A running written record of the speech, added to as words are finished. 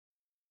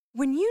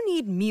When you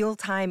need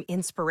mealtime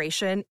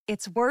inspiration,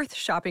 it's worth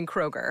shopping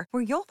Kroger,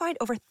 where you'll find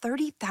over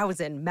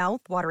 30,000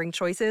 mouth-watering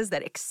choices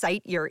that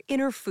excite your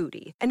inner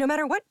foodie. And no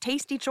matter what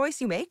tasty choice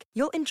you make,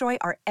 you'll enjoy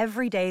our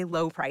everyday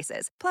low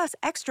prices, plus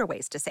extra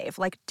ways to save,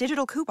 like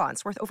digital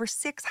coupons worth over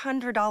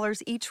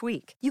 $600 each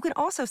week. You can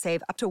also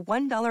save up to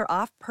 $1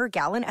 off per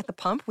gallon at the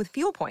pump with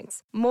fuel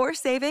points. More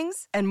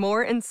savings and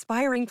more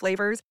inspiring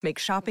flavors make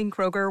shopping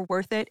Kroger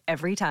worth it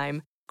every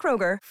time.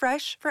 Kroger,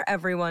 fresh for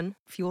everyone.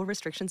 Fuel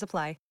restrictions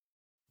apply.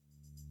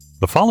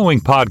 The following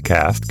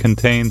podcast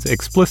contains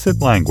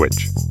explicit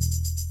language.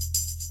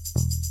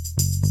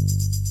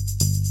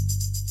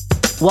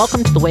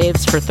 Welcome to The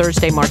Waves for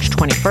Thursday, March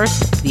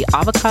 21st, the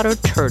Avocado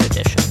Turd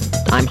edition.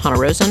 I'm Hannah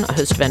Rosen, a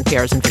host of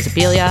NPR's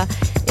Invisibilia.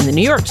 In the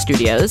New York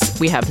studios,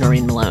 we have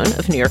Noreen Malone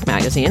of New York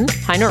Magazine.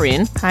 Hi,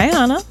 Noreen. Hi,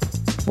 Hannah.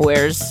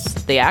 Where's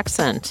the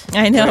accent?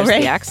 I know, Where's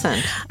right? the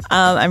accent?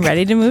 I'm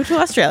ready to move to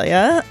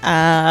Australia.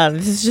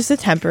 This is just a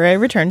temporary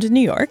return to New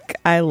York.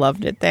 I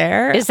loved it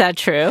there. Is that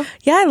true?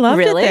 Yeah, I loved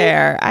Really? it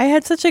there. I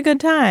had such a good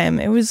time.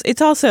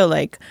 It's also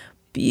like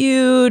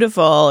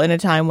beautiful in a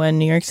time when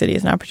New York City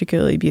is not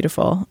particularly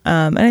beautiful.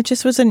 And it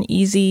just was an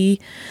easy,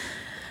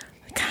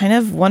 kind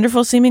of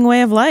wonderful seeming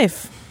way of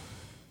life.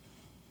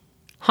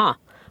 Huh.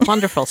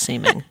 Wonderful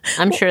seeming.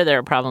 I'm sure there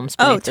are problems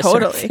beneath the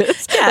totally.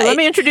 surface. Yeah, But let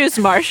me introduce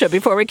Marcia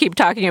before we keep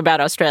talking about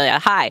Australia.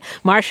 Hi,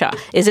 Marcia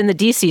is in the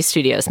D.C.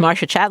 studios.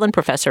 Marcia Chatlin,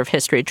 professor of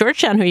history at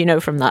Georgetown, who you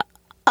know from the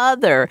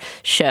other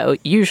show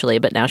usually,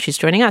 but now she's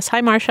joining us.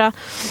 Hi, Marcia.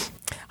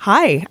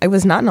 Hi, I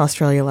was not in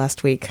Australia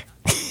last week.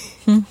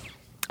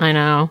 I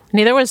know.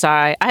 Neither was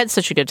I. I had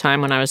such a good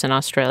time when I was in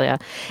Australia.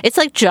 It's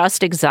like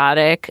just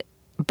exotic,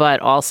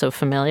 but also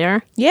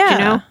familiar. Yeah. You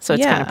know? So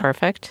it's kind of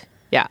perfect.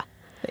 Yeah.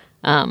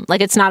 Like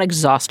it's not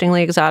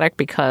exhaustingly exotic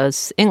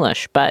because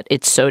English, but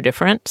it's so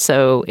different.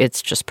 So it's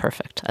just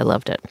perfect. I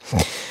loved it,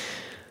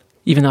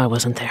 even though I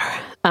wasn't there.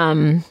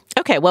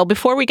 Okay, well,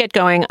 before we get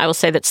going, I will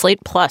say that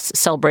Slate Plus is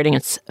celebrating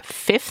its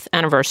 5th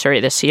anniversary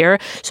this year.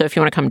 So if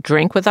you want to come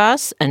drink with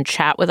us and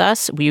chat with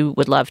us, we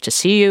would love to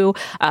see you.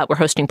 We're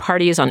hosting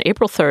parties on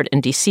April 3rd in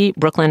D.C.,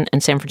 Brooklyn,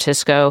 and San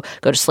Francisco.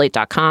 Go to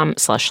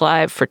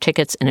slate.com/live for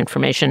tickets and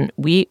information.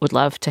 We would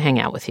love to hang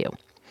out with you.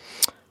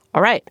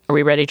 All right, are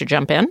we ready to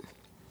jump in?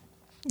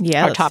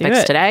 Yeah, Our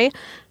topics today.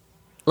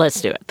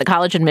 Let's do it. The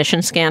college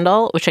admission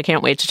scandal, which I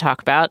can't wait to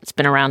talk about. It's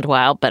been around a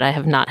while, but I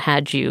have not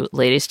had you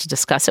ladies to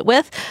discuss it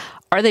with.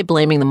 Are they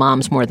blaming the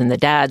moms more than the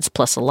dads?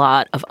 Plus a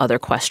lot of other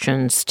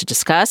questions to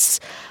discuss.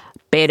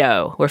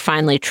 Beto. We're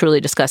finally truly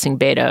discussing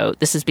Beto.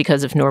 This is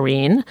because of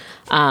Noreen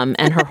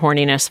and her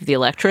horniness of the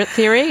electorate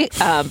theory.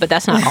 But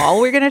that's not all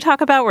we're going to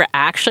talk about. We're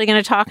actually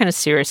going to talk in a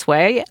serious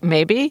way,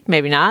 maybe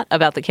not,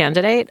 about the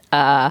candidate.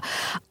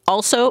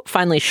 Also,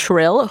 finally,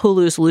 Shrill,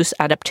 Hulu's loose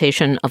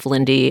adaptation of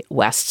Lindy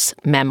West's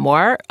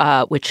memoir,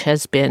 which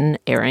has been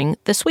airing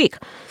this week.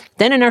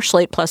 Then in our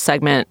Slate Plus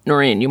segment,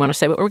 Noreen, you want to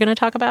say what we're going to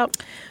talk about?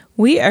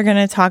 We are going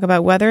to talk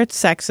about whether it's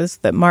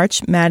sexist that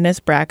March Madness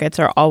brackets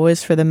are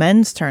always for the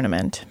men's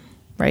tournament.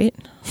 Right?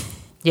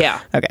 Yeah.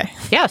 Okay.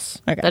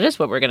 Yes. Okay. That is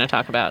what we're going to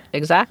talk about.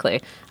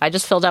 Exactly. I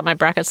just filled out my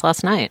brackets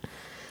last night.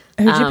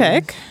 Who'd you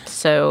pick?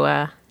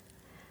 So,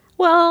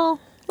 well,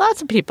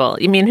 lots of people.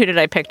 You mean, who did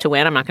I pick to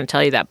win? I'm not going to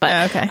tell you that.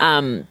 But, Okay.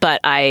 But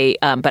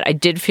I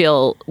did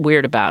feel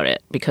weird about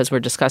it because we're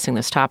discussing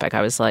this topic.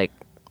 I was like,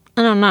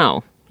 I don't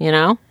know, you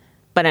know?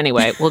 But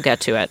anyway, we'll get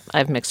to it. I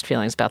have mixed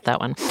feelings about that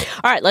one.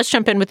 All right, let's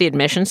jump in with the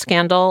admission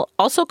scandal,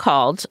 also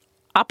called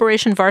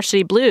Operation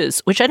Varsity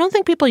Blues, which I don't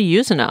think people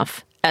use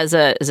enough as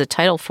a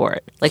title for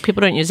it. Like, people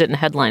don't use it in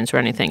headlines or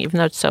anything, even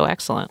though it's so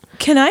excellent.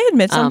 Can I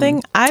admit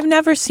something? I've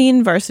never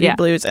seen Varsity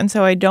Blues, and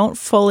so I don't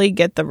fully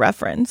get the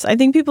reference. I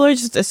think people are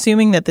just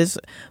assuming that this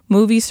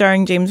movie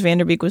starring James Van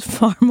Der Beek was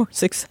far more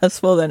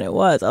successful than it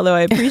was, although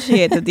I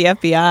appreciate that the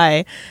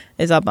FBI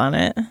is up on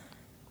it.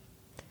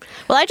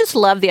 Well, I just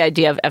love the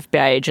idea of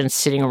FBI agents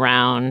sitting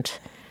around.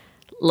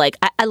 Like,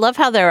 I love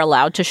how they're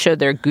allowed to show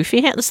their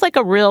goofy hand. It's like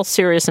a real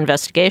serious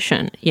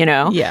investigation, you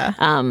know? Yeah.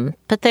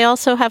 But they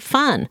also have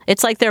fun.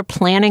 It's like they're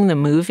planning the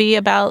movie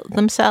about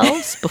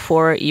themselves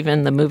before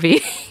even the movie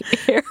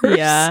airs.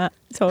 Yeah,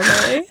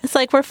 totally. It's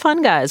like, we're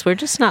fun guys. We're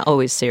just not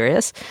always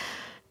serious.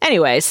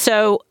 Anyway,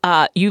 so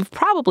you've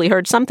probably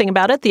heard something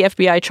about it. The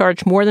FBI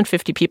charged more than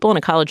 50 people in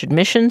a college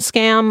admission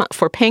scam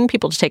for paying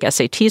people to take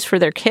SATs for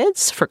their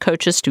kids, for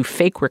coaches to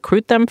fake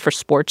recruit them for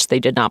sports they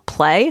did not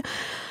play.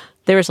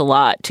 There's a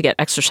lot to get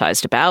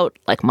exercised about,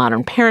 like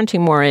modern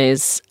parenting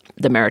mores,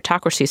 the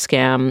meritocracy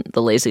scam,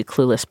 the lazy,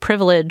 clueless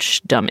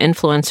privilege, dumb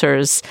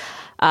influencers.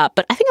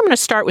 But I think I'm going to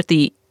start with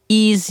the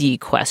easy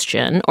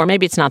question, or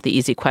maybe it's not the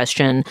easy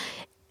question.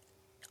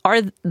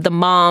 Are the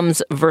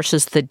moms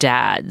versus the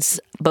dads,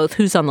 both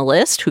who's on the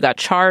list, who got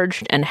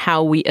charged, and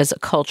how we as a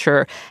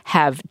culture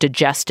have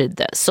digested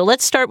this? So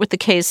let's start with the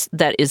case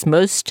that is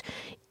most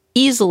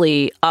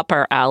easily up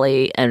our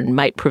alley and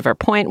might prove our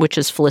point, which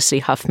is Felicity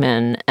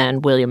Huffman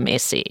and William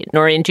Macy.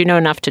 Noreen, do you know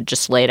enough to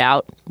just lay it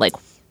out? Like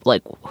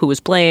who was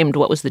blamed?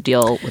 What was the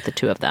deal with the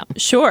two of them?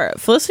 Sure.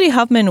 Felicity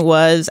Huffman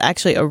was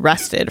actually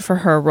arrested for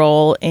her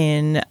role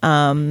in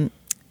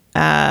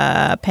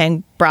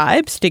paying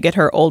bribes to get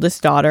her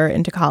oldest daughter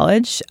into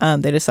college.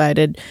 They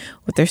decided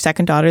with their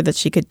second daughter that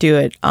she could do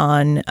it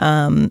on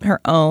her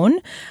own.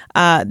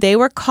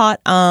 The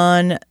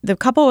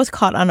couple was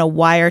caught on a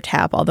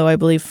wiretap, although I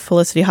believe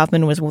Felicity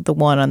Huffman was the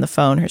one on the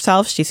phone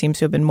herself. She seems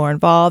to have been more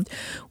involved.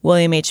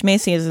 William H.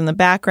 Macy is in the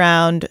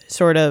background,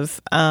 sort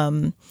of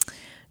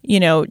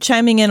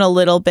chiming in a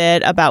little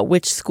bit about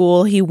which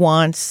school he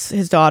wants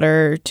his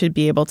daughter to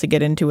be able to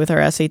get into with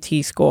her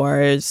SAT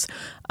scores.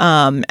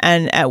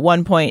 And at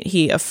one point,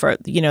 William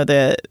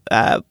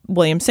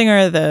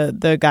Singer,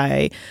 the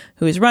guy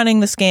who is running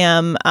the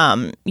scam,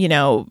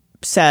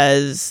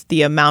 says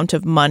the amount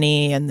of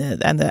money and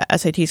the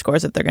SAT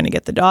scores that they're going to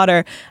get the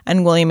daughter,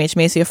 and William H.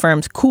 Macy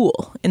affirms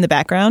 "cool" in the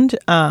background,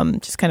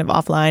 just kind of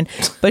offline.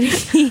 But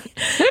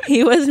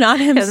he was not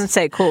him. He doesn't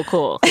say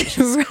 "cool."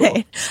 Right,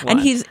 cool.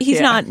 And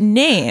he's not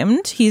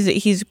named.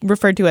 He's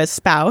referred to as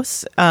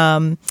spouse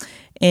in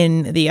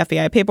the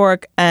FBI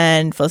paperwork,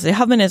 and Felicity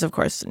Huffman is, of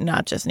course,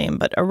 not just named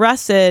but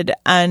arrested.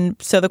 And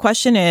so the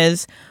question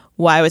is,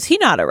 why was he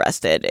not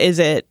arrested? Is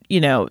it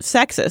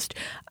sexist?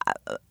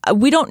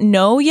 We don't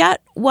know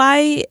yet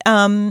why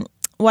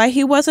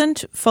he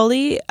wasn't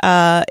fully.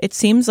 It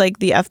seems like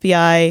the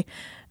FBI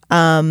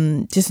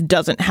just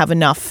doesn't have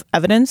enough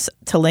evidence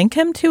to link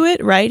him to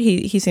it, right?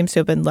 He seems to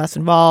have been less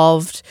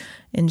involved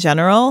in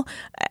general.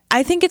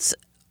 I think it's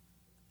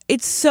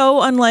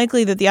so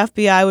unlikely that the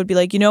FBI would be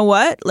like, you know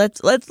what?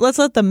 Let's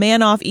let the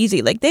man off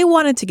easy. Like, they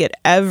wanted to get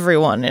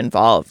everyone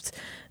involved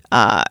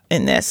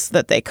in this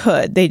that they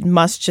could. They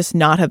must just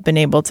not have been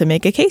able to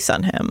make a case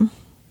on him.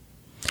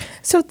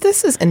 So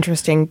this is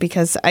interesting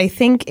because I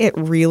think it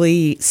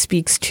really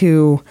speaks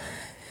to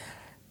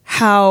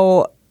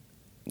how,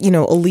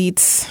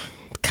 elites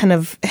kind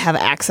of have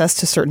access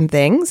to certain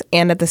things,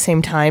 and at the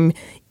same time,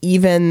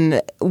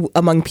 even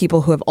among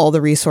people who have all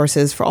the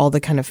resources for all the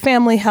kind of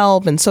family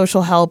help and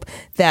social help,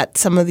 that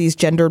some of these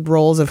gendered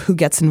roles of who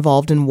gets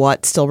involved in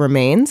what still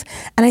remains.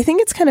 And I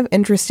think it's kind of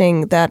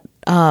interesting that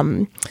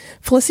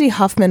Felicity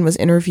Huffman was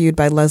interviewed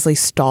by Leslie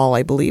Stahl,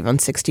 I believe, on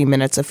 60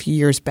 Minutes a few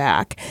years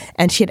back,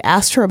 and she had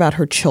asked her about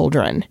her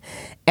children.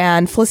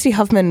 And Felicity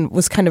Huffman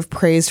was kind of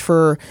praised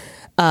for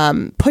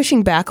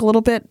pushing back a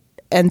little bit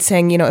and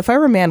saying, if I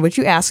were a man, would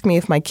you ask me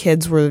if my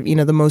kids were,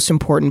 the most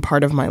important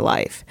part of my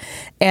life?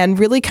 And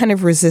really kind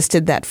of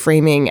resisted that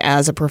framing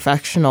as a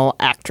professional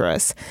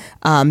actress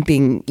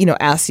being,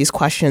 asked these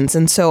questions.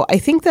 And so I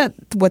think that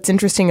what's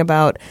interesting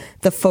about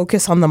the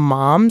focus on the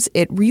moms,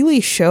 it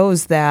really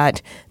shows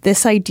that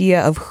this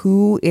idea of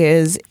who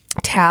is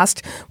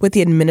tasked with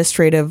the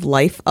administrative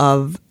life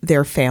of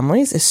their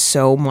families is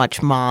so much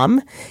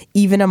mom,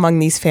 even among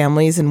these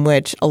families in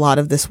which a lot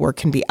of this work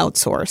can be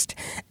outsourced.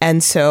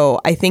 And so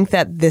I think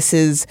that this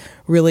is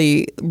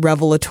really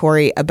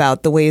revelatory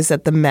about the ways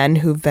that the men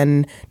who've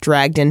been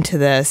dragged into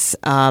this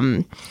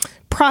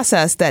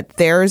process, that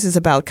theirs is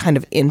about kind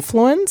of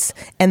influence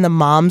and the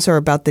moms are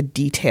about the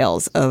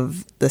details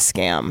of the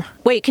scam.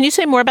 Wait, can you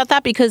say more about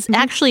that? Because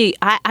actually,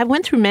 I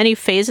went through many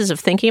phases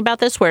of thinking about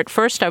this where at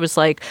first I was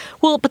like,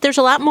 well, but there's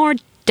a lot more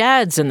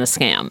dads in the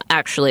scam,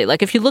 actually.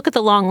 Like, if you look at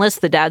the long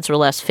list, the dads are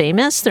less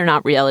famous. They're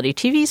not reality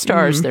TV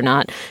stars. They're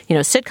not,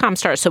 sitcom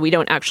stars. So we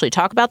don't actually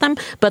talk about them.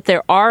 But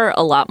there are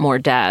a lot more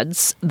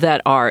dads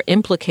that are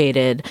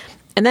implicated.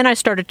 And then I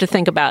started to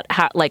think about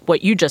how, like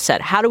what you just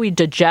said, how do we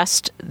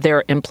digest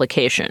their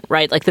implication,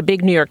 right? Like the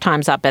big New York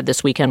Times op-ed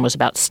this weekend was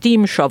about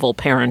steam shovel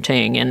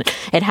parenting, and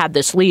it had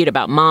this lead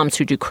about moms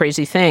who do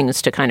crazy things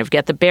to kind of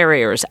get the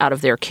barriers out of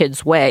their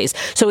kids' ways.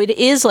 So it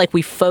is like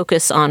we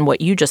focus on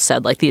what you just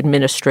said, like the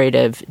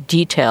administrative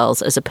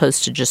details, as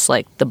opposed to just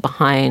like the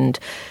behind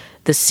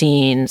the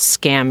scene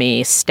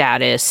scammy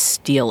status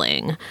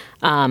stealing.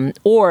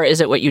 Or is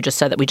it what you just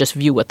said, that we just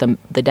view what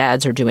the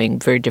dads are doing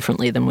very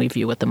differently than we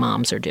view what the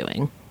moms are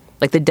doing?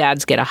 Like the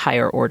dads get a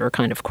higher order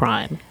kind of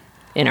crime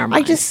in our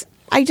minds.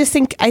 I just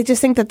think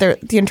that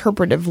the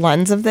interpretive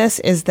lens of this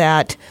is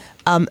that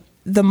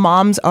the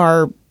moms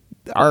are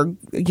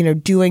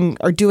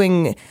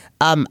doing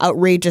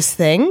outrageous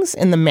things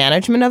in the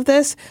management of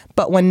this,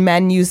 but when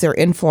men use their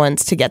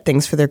influence to get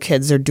things for their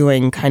kids, they're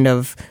doing kind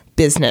of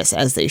business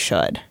as they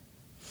should.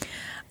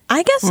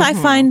 I guess I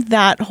find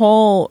that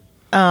whole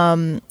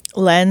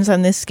lens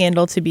on this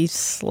scandal to be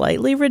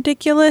slightly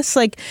ridiculous.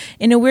 Like,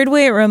 in a weird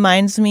way, it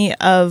reminds me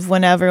of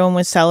when everyone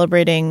was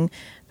celebrating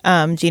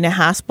Gina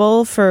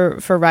Haspel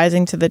for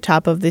rising to the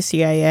top of the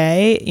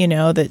CIA,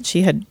 that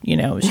she had, she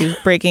was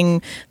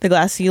breaking the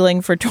glass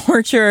ceiling for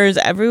torturers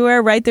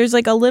everywhere, right? There's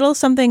like a little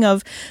something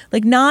of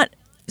like, not,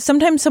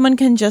 sometimes someone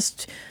can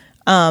just,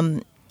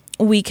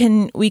 we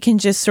can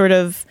just sort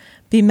of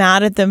be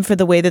mad at them for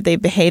the way that they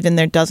behave, and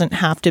there doesn't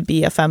have to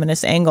be a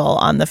feminist angle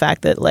on the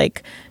fact that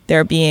like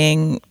they're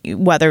being,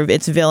 whether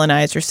it's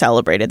villainized or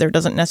celebrated, there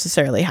doesn't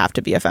necessarily have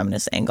to be a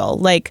feminist angle.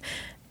 Like,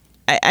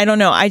 I don't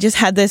know. I just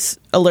had this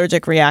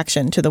allergic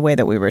reaction to the way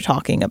that we were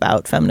talking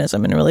about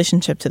feminism in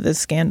relationship to this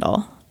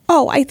scandal.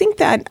 Oh, I think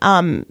that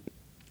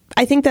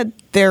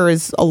there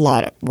is a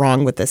lot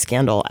wrong with this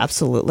scandal,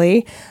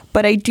 absolutely.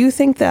 But I do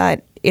think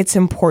that it's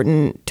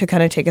important to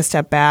kind of take a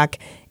step back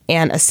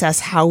and assess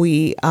how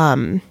we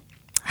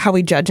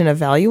judge and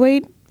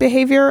evaluate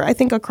behavior, I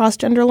think, across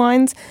gender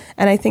lines.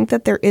 And I think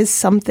that there is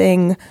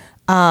something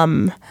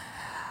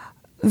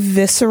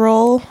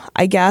visceral,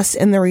 I guess,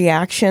 in the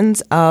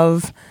reactions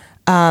of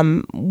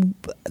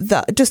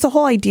the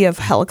whole idea of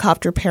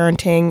helicopter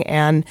parenting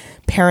and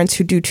parents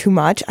who do too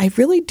much. I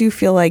really do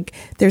feel like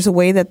there's a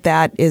way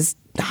that is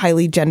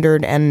highly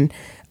gendered and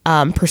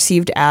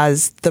perceived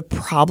as the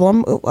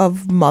problem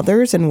of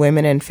mothers and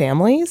women and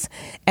families.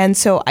 And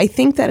so I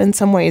think that in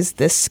some ways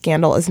this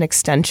scandal is an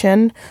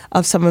extension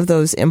of some of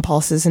those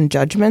impulses and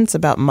judgments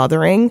about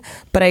mothering.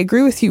 But I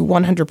agree with you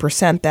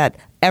 100% that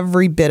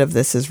every bit of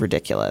this is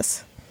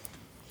ridiculous.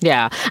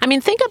 Yeah. I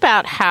mean, think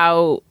about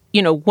how,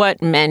 what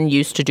men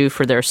used to do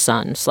for their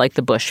sons, like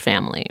the Bush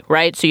family,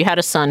 right? So you had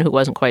a son who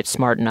wasn't quite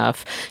smart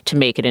enough to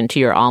make it into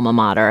your alma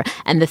mater,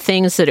 and the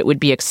things that it would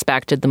be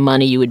expected, the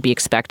money you would be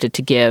expected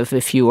to give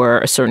if you were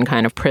a certain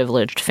kind of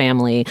privileged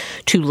family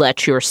to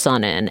let your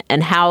son in,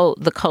 and how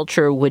the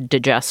culture would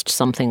digest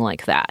something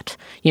like that,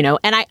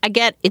 And I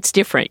get it's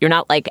different. You're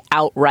not like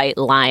outright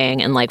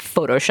lying and like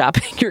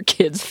photoshopping your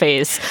kid's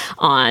face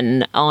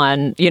on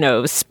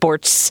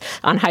sports,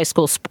 on high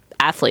school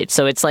athletes.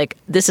 So it's like,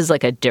 this is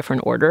like a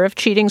different order of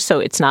cheating. So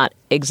it's not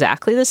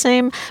exactly the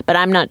same, but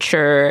I'm not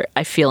sure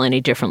I feel any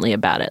differently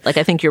about it. Like,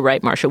 I think you're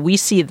right, Marcia. We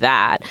see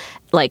that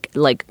like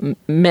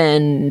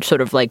men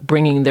sort of like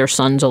bringing their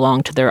sons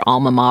along to their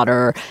alma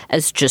mater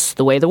as just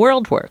the way the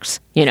world works.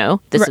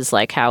 This is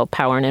like how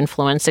power and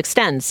influence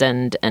extends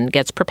and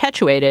gets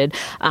perpetuated.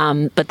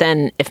 But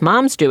then if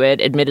moms do it,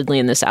 admittedly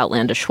in this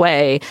outlandish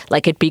way,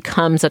 like it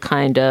becomes a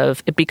kind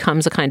of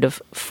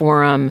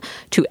forum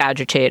to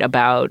agitate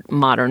about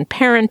modern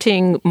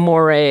parenting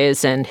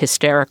mores and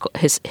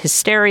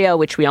hysteria,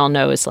 which we all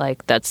know is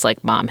like, that's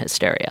like mom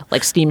hysteria.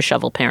 Like steam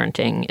shovel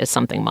parenting is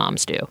something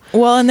moms do.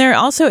 Well, and there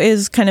also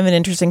is kind of an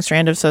interesting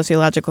strand of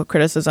sociological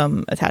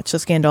criticism attached to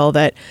scandal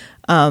that,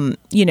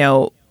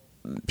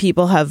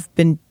 people have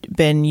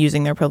been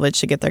using their privilege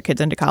to get their kids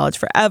into college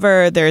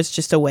forever. There's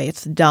just a way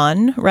it's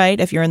done,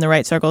 right? If you're in the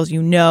right circles,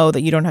 you know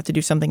that you don't have to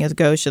do something as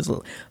gauche as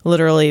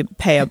literally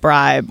pay a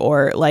bribe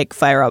or like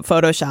fire up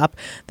Photoshop,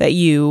 that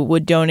you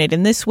would donate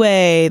in this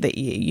way, that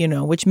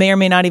which may or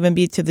may not even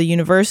be to the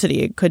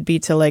university. It could be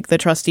to like the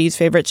trustee's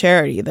favorite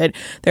charity. That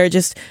there are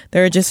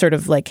just sort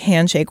of like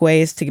handshake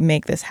ways to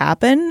make this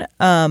happen,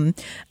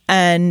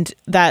 and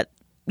that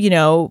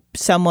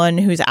someone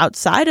who's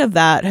outside of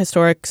that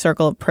historic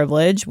circle of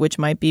privilege, which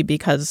might be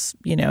because,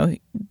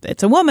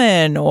 it's a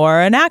woman or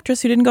an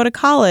actress who didn't go to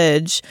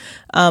college,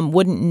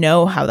 wouldn't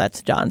know how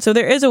that's done. So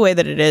there is a way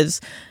that it is.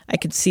 I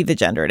could see the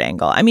gendered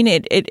angle. I mean,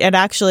 it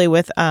actually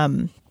with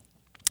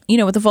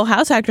with the Full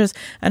House actress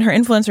and her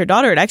influencer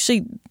daughter,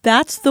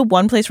 that's the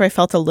one place where I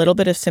felt a little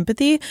bit of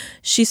sympathy.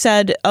 She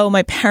said,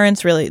 my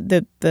parents really,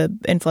 the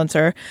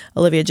influencer,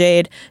 Olivia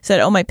Jade,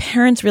 said, my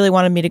parents really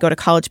wanted me to go to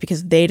college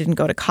because they didn't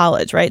go to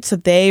college, right? So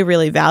they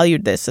really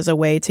valued this as a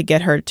way to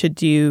get her to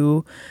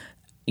do,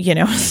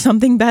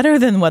 something better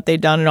than what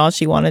they'd done. And all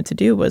she wanted to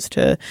do was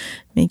to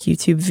make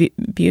YouTube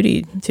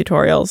beauty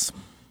tutorials.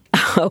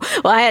 Oh,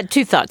 well, I had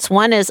two thoughts.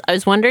 One is I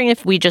was wondering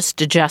if we just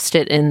digest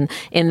it in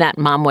that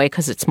mom way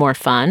because it's more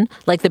fun,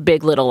 like the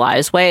Big Little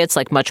Lies way. It's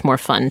like much more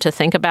fun to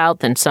think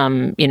about than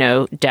some,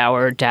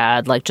 dour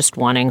dad, like just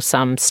wanting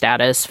some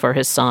status for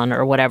his son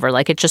or whatever.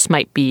 Like it just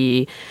might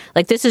be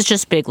like, this is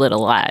just Big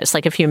Little Lies.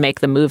 Like if you make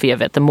the movie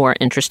of it, the more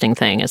interesting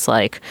thing is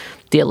like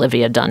the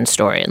Olivia Dunn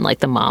story and like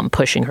the mom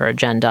pushing her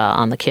agenda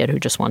on the kid who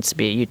just wants to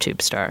be a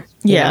YouTube star.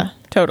 Yeah,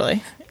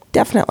 totally.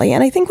 Definitely.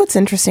 And I think what's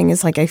interesting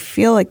is like, I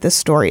feel like this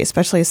story,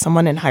 especially as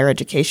someone in higher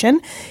education,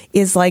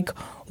 is like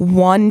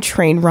one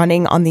train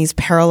running on these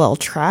parallel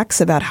tracks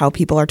about how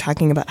people are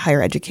talking about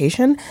higher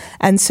education.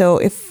 And so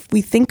if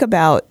we think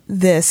about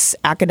this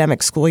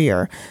academic school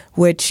year,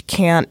 which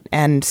can't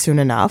end soon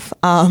enough,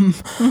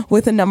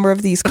 with a number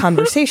of these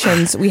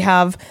conversations, we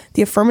have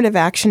the affirmative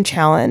action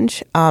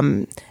challenge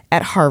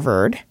at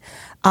Harvard.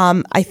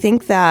 I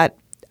think that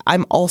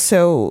I'm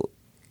also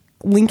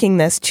linking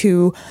this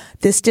to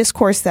this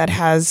discourse that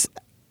has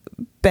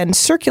been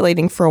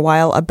circulating for a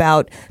while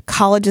about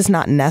college is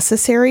not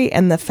necessary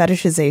and the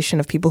fetishization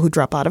of people who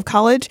drop out of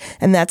college.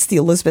 And that's the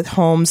Elizabeth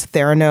Holmes,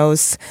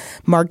 Theranos,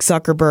 Mark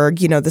Zuckerberg.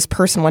 This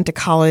person went to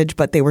college,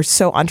 but they were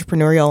so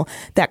entrepreneurial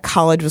that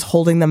college was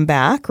holding them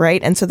back,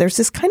 right? And so there's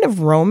this kind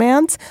of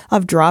romance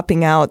of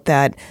dropping out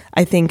that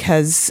I think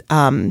has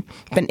been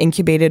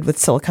incubated with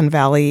Silicon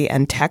Valley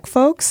and tech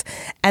folks.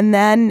 And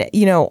then,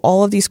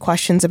 all of these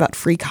questions about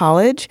free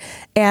college.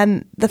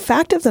 And the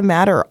fact of the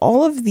matter,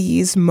 all of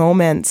these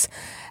moments,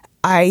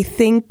 I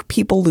think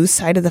people lose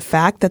sight of the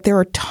fact that there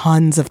are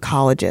tons of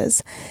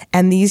colleges,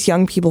 and these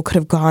young people could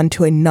have gone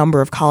to a number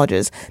of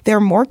colleges. There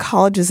are more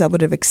colleges that would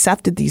have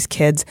accepted these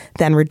kids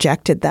than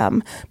rejected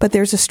them. But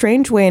there's a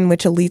strange way in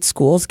which elite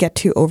schools get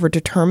to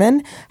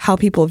overdetermine how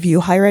people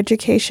view higher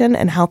education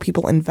and how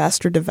people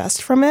invest or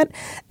divest from it.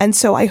 And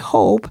so I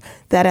hope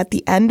that at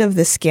the end of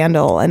this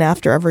scandal and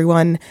after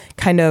everyone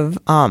kind of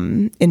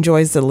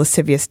enjoys the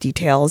lascivious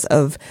details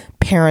of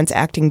parents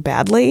acting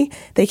badly,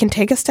 they can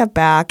take a step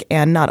back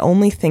and not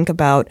only think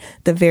about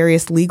the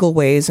various legal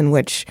ways in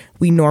which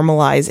we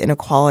normalize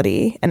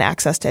inequality and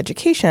access to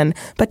education,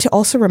 but to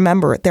also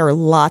remember there are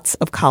lots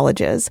of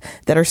colleges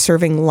that are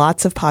serving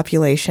lots of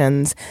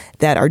populations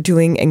that are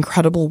doing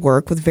incredible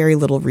work with very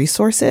little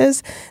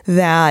resources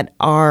that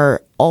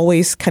are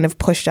always kind of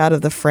pushed out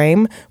of the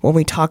frame when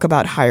we talk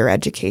about higher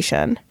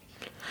education.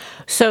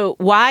 So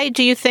why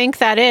do you think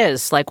that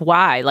is? Like,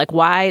 why?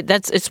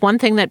 It's one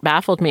thing that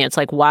baffled me. It's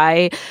like,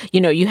 why,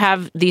 you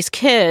have these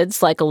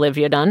kids like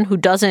Olivia Dunn who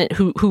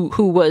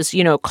was,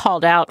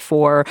 called out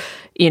for,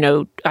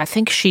 I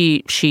think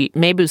she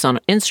maybe was on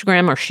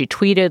Instagram or she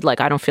tweeted,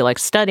 like, I don't feel like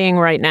studying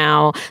right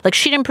now. Like,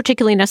 she didn't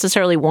particularly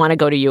necessarily want to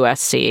go to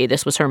USC.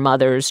 This was her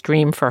mother's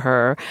dream for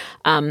her.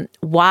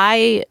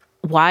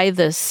 Why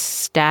the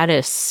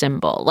status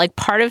symbol? Like,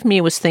 part of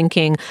me was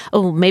thinking,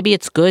 oh, maybe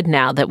it's good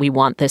now that we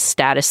want this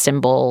status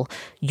symbol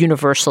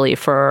universally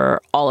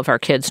for all of our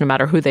kids, no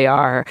matter who they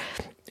are,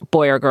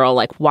 boy or girl.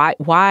 Like,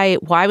 why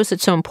was it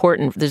so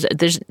important?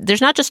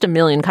 There's not just a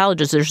million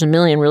colleges. There's a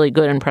million really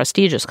good and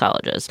prestigious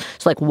colleges.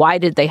 So, like, why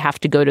did they have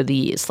to go to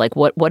these? Like,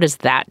 what does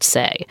that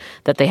say?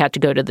 That they had to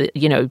go to the,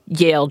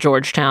 Yale,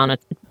 Georgetown,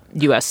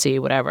 USC,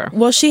 whatever.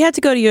 Well, she had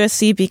to go to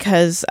USC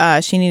because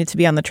she needed to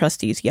be on the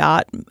trustee's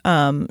yacht.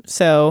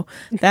 So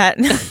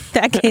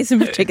that case in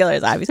particular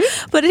is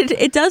obvious. But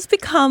it does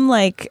become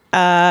like,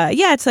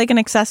 it's like an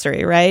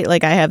accessory, right?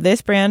 Like, I have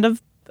this brand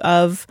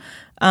of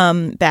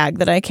bag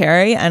that I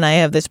carry, and I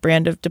have this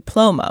brand of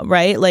diploma,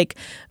 right? Like,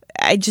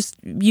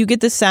 you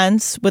get the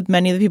sense with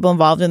many of the people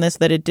involved in this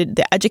that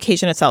the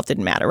education itself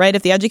didn't matter, right?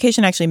 If the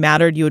education actually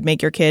mattered, you would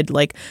make your kid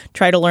like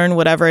try to learn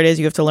whatever it is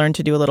you have to learn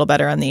to do a little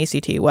better on the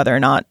ACT, whether or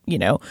not,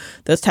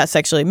 those tests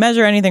actually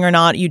measure anything or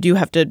not. You do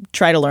have to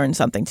try to learn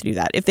something to do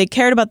that. If they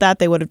cared about that,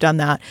 they would have done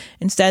that.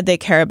 Instead, they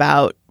care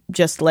about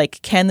just like,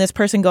 can this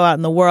person go out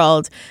in the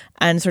world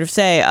and sort of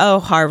say, oh,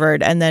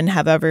 Harvard, and then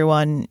have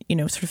everyone,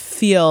 sort of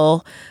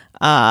feel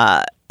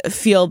the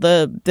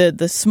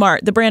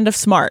brand of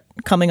smart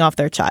coming off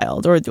their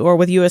child, or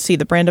with USC,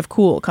 the brand of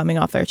cool coming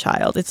off their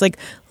child. It's like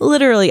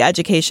literally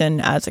education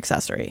as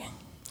accessory.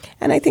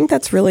 And I think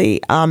that's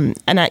really,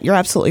 you're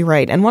absolutely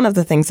right. And one of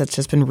the things that's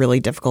just been really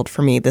difficult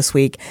for me this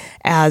week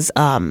as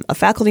a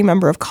faculty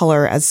member of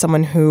color, as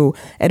someone who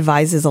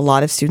advises a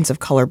lot of students of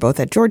color, both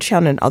at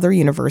Georgetown and other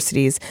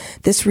universities,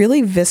 this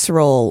really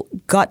visceral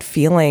gut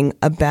feeling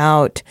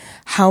about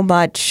how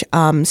much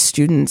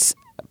students,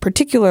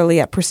 particularly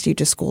at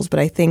prestigious schools, but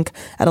I think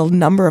at a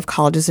number of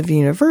colleges and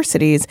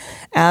universities,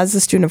 as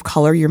a student of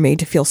color, you're made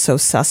to feel so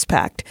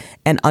suspect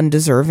and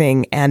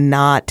undeserving and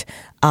not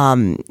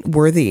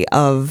worthy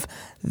of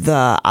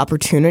the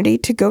opportunity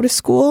to go to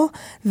school,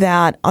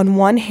 that on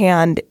one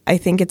hand, I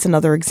think it's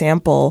another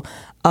example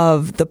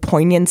of the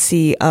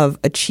poignancy of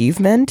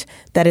achievement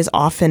that is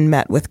often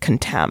met with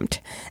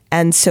contempt.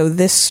 And so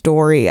this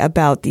story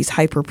about these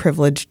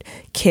hyper-privileged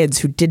kids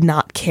who did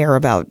not care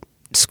about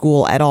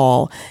school at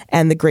all,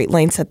 and the great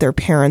lengths that their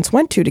parents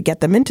went to get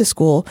them into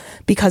school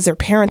because their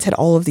parents had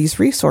all of these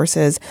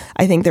resources.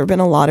 I think there have been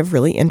a lot of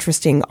really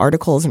interesting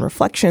articles and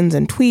reflections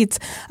and tweets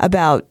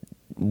about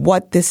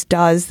what this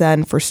does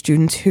then for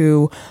students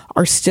who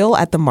are still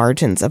at the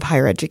margins of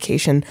higher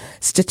education,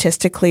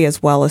 statistically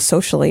as well as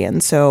socially.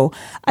 And so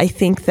I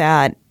think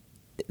that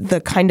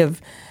the kind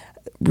of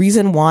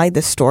reason why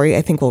this story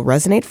I think will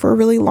resonate for a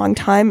really long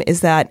time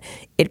is that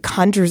it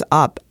conjures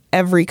up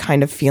every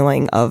kind of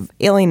feeling of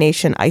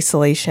alienation,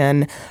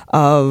 isolation,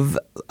 of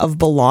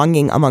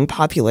belonging among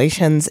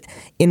populations,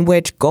 in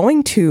which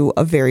going to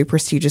a very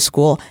prestigious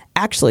school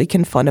actually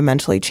can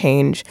fundamentally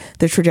change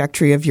the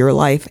trajectory of your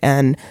life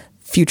and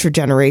future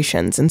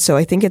generations. And so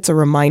I think it's a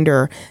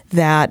reminder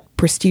that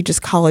prestigious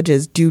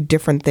colleges do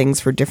different things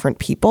for different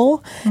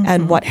people. Mm-hmm.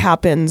 And what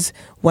happens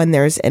when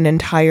there's an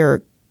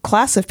entire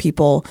class of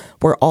people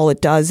where all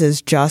it does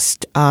is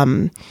just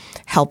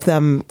help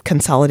them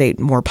consolidate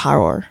more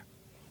power.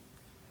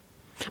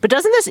 But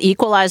doesn't this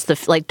equalize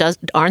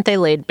aren't they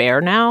laid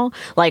bare now?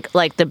 Like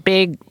the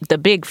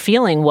big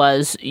feeling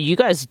was, you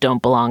guys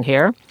don't belong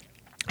here.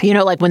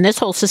 Like when this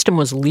whole system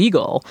was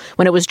legal,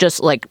 when it was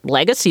just like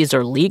legacies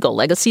are legal,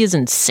 legacy is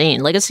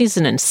insane. Legacy is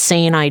an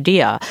insane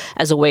idea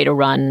as a way to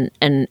run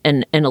an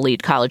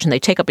elite college. And they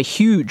take up a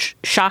huge,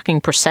 shocking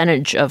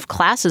percentage of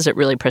classes at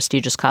really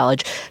prestigious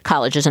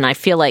colleges. And I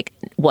feel like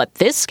what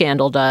this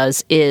scandal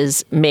does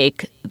is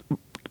make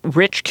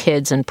rich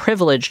kids and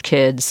privileged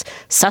kids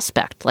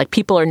suspect. Like,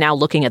 people are now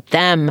looking at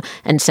them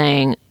and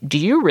saying, do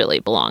you really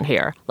belong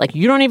here? Like,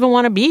 you don't even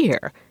want to be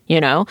here.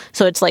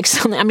 So it's like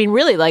something, I mean,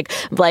 really I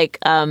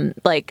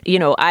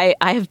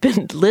have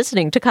been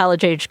listening to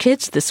college age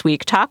kids this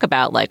week talk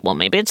about like, well,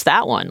 maybe it's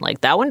that one.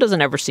 Like, that one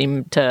doesn't ever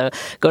seem to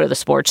go to the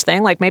sports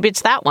thing. Like, maybe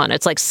it's that one.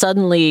 It's like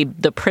suddenly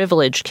the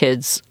privileged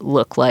kids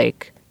look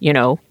like,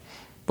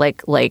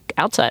 like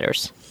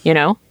outsiders,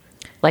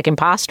 like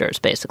imposters,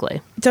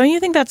 basically. Don't you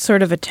think that's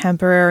sort of a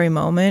temporary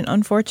moment,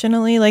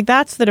 unfortunately? Like,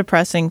 that's the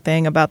depressing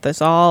thing about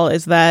this all,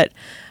 is that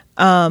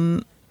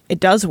it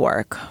does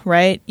work,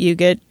 right? You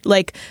get,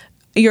 like,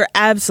 you're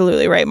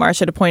absolutely right,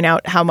 Marcia, to point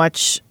out how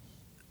much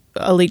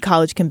elite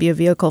college can be a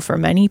vehicle for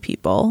many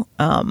people.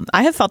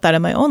 I have felt that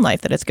in my own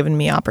life, that it's given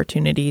me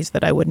opportunities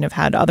that I wouldn't have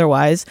had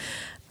otherwise.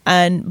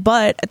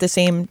 But at the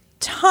same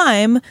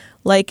time,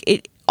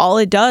 like, all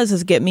it does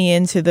is get me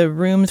into the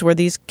rooms where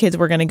these kids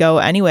were going to go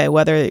anyway,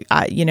 whether,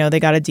 they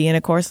got a D in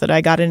a course that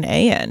I got an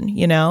A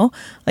in,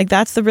 like,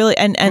 that's the really,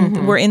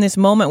 and we're in this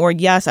moment where,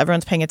 yes,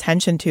 everyone's paying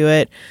attention to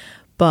it,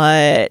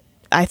 but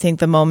I think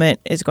the moment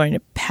is going to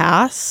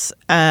pass.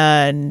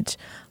 And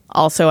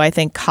also, I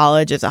think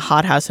college is a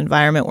hothouse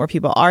environment where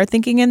people are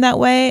thinking in that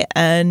way.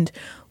 And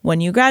when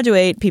you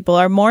graduate, people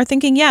are more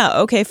thinking, yeah,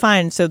 okay,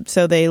 fine. So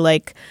they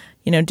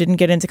didn't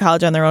get into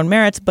college on their own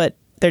merits, but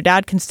their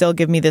dad can still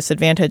give me this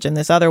advantage in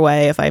this other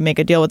way if I make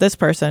a deal with this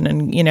person.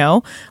 And,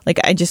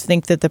 I just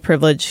think that the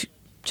privilege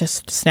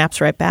just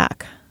snaps right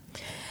back.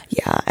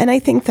 Yeah. And I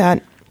think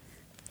that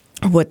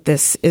what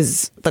this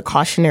is, the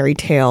cautionary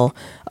tale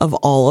of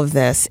all of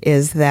this,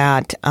 is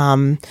that,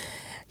 when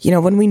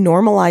we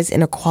normalize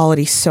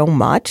inequality so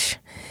much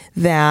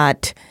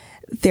that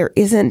there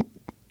isn't,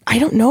 I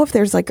don't know if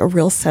there's like a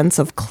real sense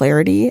of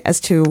clarity as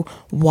to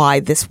why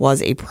this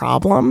was a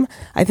problem.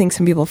 I think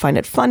some people find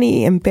it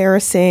funny,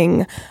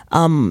 embarrassing.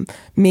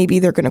 Maybe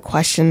they're going to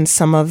question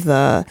some of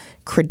the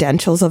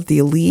credentials of the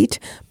elite,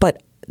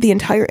 but the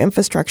entire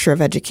infrastructure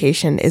of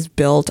education is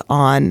built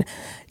on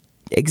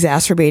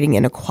exacerbating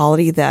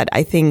inequality that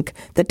I think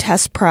the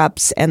test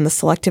preps and the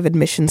selective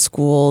admission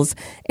schools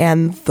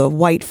and the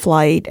white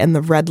flight and the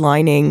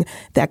redlining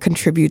that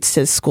contributes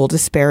to school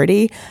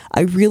disparity.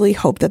 I really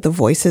hope that the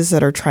voices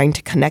that are trying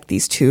to connect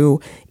these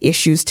two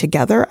issues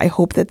together, I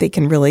hope that they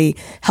can really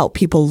help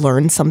people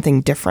learn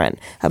something different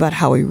about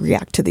how we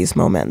react to these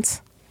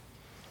moments.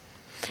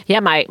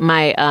 Yeah, my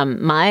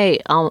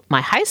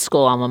high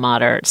school alma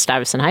mater,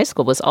 Stuyvesant High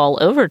School, was all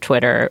over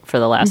Twitter for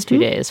the last 2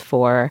 days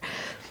for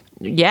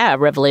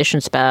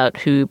revelations about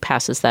who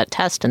passes that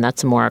test. And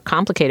that's a more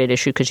complicated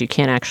issue because you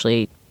can't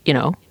actually,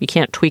 you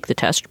can't tweak the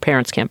test. Your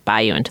parents can't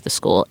buy you into the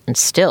school. And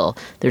still,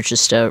 there's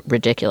just a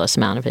ridiculous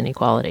amount of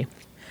inequality.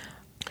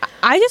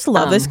 I just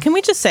love this. Can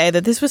we just say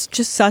that this was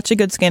just such a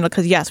good scandal?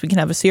 Because, yes, we can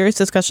have a serious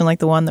discussion like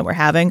the one that we're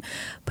having,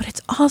 but it's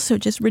also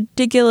just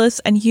ridiculous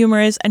and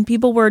humorous. And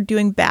people were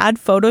doing bad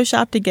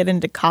Photoshop to get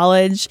into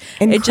college.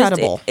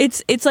 Incredible.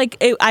 It's like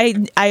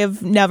I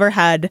have never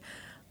had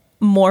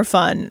more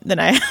fun than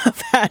I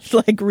have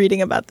had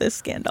reading about this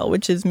scandal,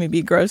 which is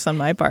maybe gross on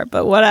my part,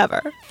 but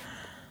whatever.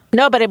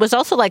 No, but it was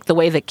also the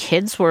way the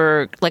kids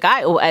were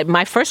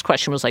my first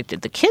question was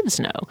did the kids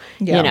know?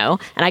 Yeah.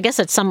 And I guess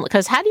it's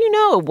because how do you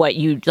know what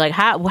you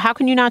how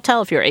can you not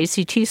tell if your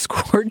ACT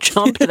score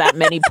jumped that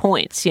many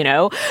points,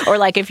 or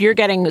if you're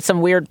getting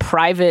some weird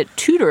private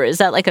tutor, is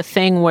that a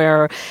thing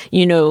where,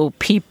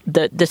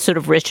 the sort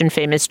of rich and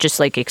famous just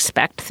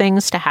expect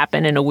things to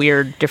happen in a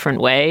weird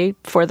different way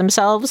for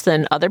themselves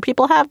than other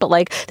people have? But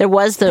there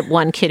was the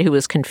one kid who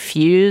was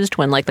confused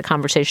when the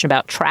conversation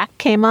about track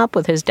came up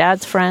with his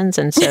dad's friends,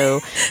 and so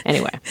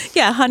anyway.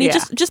 Yeah, honey,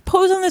 just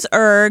pose on this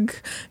erg.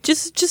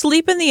 Just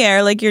leap in the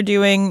air like you're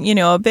doing,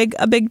 a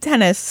big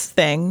tennis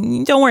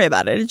thing. Don't worry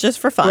about it. It's just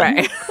for fun.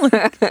 Right.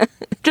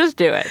 Just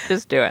do it.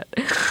 Just do it.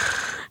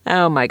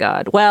 Oh, my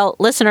God. Well,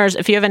 listeners,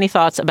 if you have any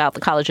thoughts about the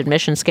college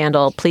admission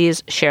scandal,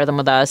 please share them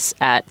with us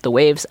at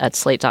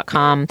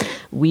thewaves@slate.com.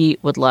 We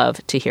would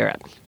love to hear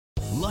it.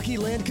 Lucky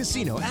Land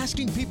Casino,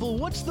 asking people,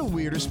 what's the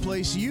weirdest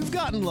place you've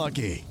gotten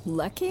lucky?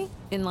 Lucky?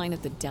 In line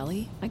at the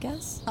deli, I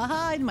guess?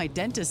 Aha, in my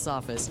dentist's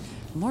office.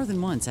 More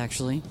than once,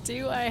 actually.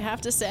 Do I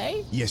have to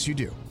say? Yes, you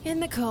do. In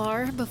the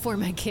car before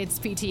my kids'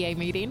 PTA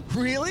meeting.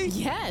 Really?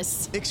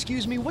 Yes.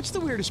 Excuse me, what's the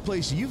weirdest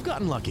place you've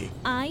gotten lucky?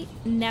 I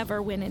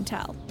never win and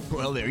tell.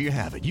 Well, there you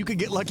have it. You can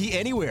get lucky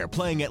anywhere,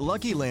 playing at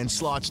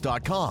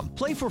LuckyLandSlots.com.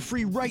 Play for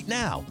free right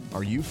now.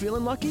 Are you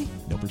feeling lucky?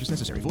 No purchase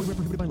necessary. Void where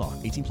prohibited by law.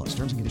 18+.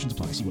 Terms and conditions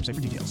apply. See website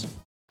for details.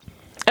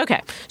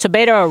 Okay, so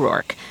Beto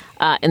O'Rourke,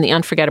 in the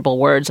unforgettable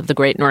words of the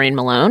great Noreen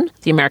Malone,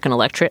 the American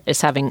electorate is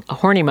having a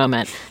horny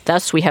moment.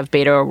 Thus, we have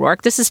Beto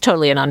O'Rourke. This is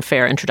totally an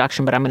unfair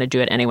introduction, but I'm going to do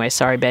it anyway.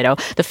 Sorry, Beto.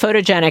 The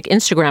photogenic,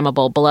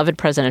 Instagrammable, beloved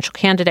presidential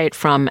candidate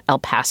from El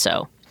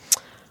Paso.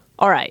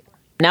 All right.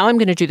 Now I'm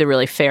going to do the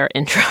really fair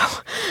intro.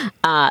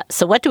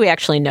 So what do we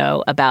actually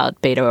know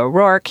about Beto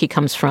O'Rourke? He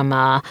comes from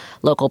a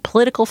local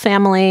political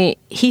family.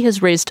 He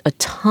has raised a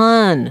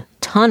ton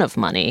of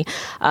money.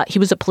 He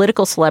was a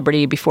political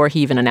celebrity before he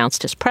even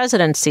announced his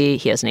presidency.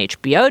 He has an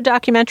HBO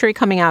documentary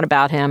coming out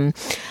about him.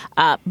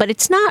 But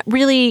it's not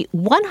really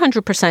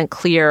 100%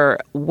 clear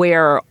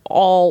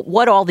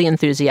what all the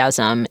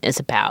enthusiasm is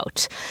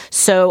about.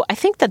 So I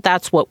think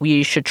that's what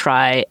we should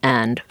try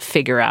and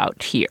figure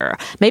out here.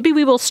 Maybe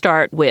we will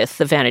start with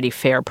the Vanity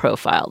Fair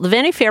profile. The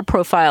Vanity Fair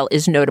profile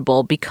is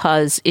notable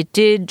because it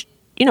did.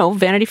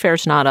 Vanity Fair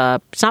is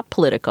it's not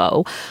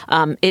Politico.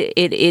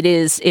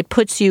 It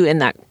puts you in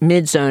that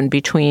mid zone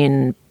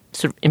between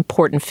sort of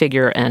important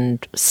figure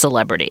and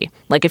celebrity.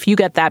 Like if you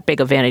get that big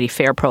a Vanity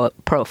Fair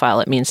profile,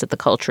 it means that the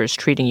culture is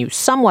treating you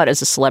somewhat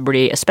as a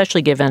celebrity,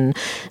 especially given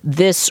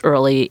this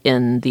early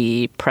in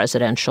the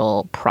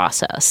presidential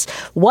process.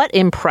 What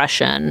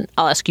impression,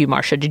 I'll ask you,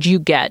 Marcia, did you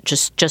get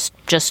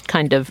just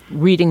kind of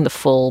reading the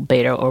full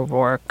Beto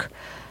O'Rourke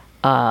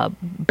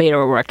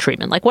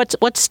treatment? Like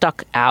what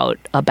stuck out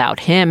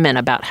about him and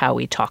about how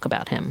we talk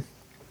about him?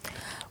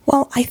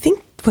 Well, I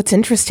think what's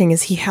interesting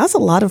is he has a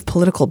lot of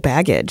political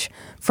baggage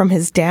from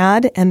his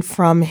dad and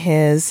from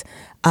his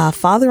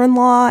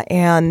father-in-law,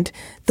 and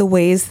the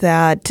ways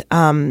that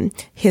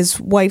his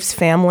wife's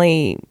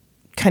family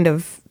kind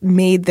of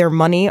made their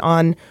money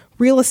on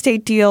real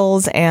estate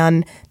deals,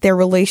 and their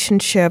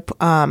relationship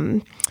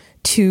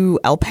to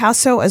El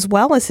Paso, as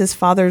well as his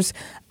father's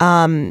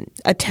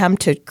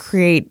attempt to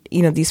create,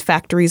 these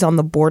factories on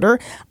the border.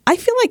 I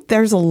feel like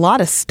there's a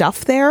lot of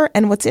stuff there.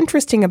 And what's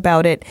interesting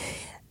about it,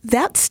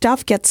 that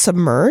stuff gets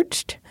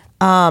submerged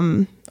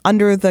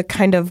under the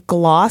kind of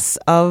gloss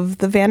of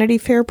the Vanity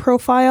Fair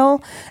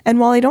profile. And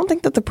while I don't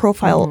think that the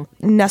profile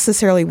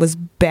necessarily was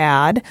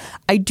bad,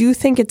 I do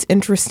think it's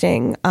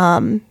interesting,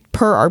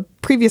 per our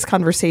previous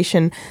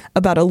conversation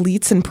about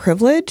elites and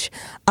privilege,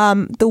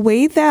 the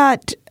way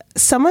that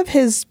some of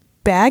his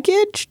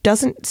baggage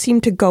doesn't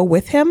seem to go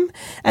with him.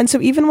 And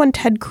so even when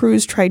Ted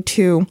Cruz tried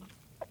to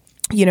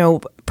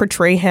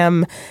portray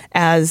him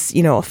as,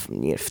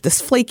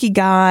 this flaky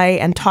guy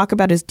and talk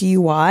about his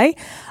DUI,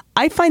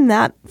 I find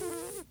that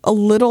a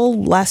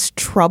little less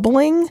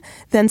troubling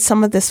than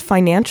some of this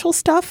financial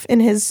stuff in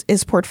his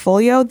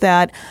portfolio,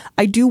 that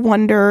I do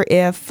wonder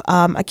if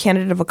a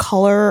candidate of a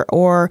color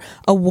or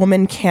a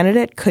woman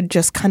candidate could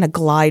just kind of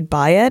glide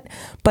by it.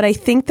 But I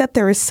think that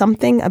there is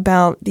something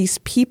about these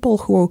people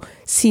who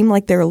seem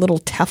like they're a little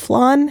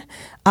Teflon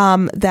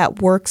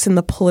that works in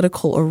the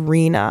political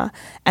arena.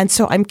 And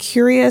so I'm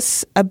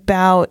curious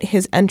about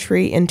his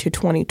entry into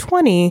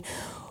 2020.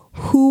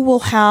 Who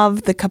will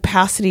have the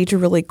capacity to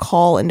really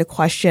call into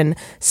question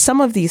some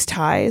of these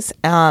ties,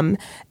 and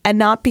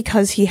not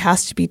because he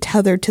has to be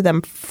tethered to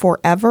them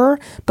forever,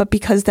 but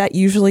because that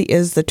usually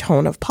is the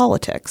tone of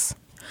politics.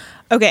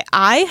 Okay,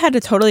 I had a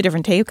totally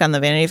different take on the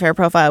Vanity Fair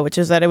profile, which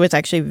is that it was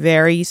actually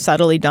very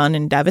subtly done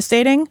and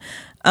devastating.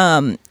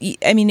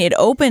 It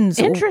opens...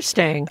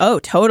 Interesting. Oh,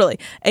 totally.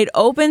 It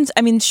opens...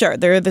 sure,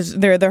 there are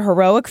the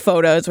heroic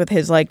photos with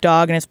his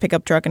dog and his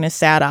pickup truck and his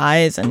sad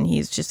eyes, and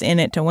he's just in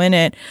it to win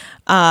it.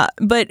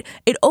 But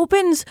it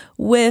opens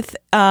with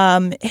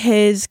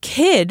his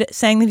kid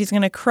saying that he's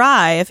going to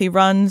cry if he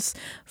runs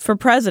for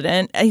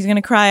president. He's going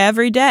to cry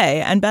every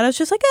day. And Beto's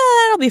just like,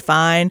 it'll be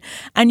fine.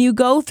 And you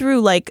go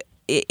through,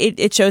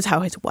 it shows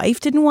how his wife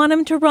didn't want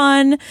him to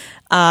run.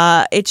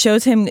 It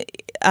shows him,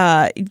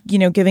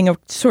 giving a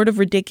sort of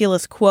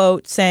ridiculous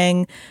quote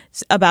saying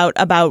about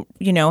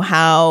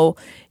how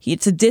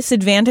it's a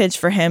disadvantage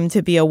for him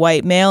to be a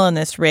white male in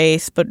this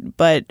race, but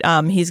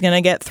he's going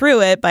to get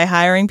through it by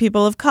hiring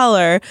people of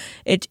color.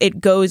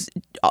 It goes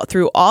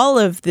through all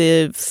of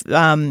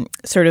the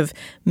sort of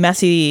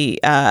messy,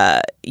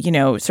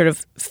 sort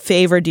of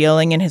favor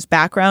dealing in his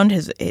background,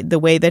 the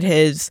way that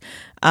his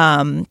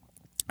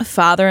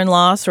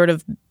father-in-law sort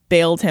of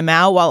bailed him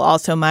out while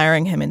also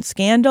miring him in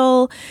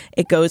scandal.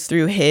 It goes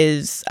through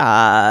his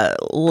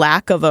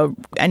lack of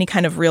any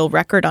kind of real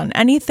record on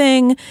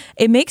anything.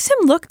 It makes him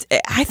look,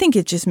 I think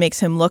it just makes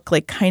him look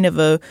like kind of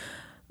a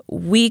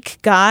weak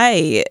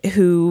guy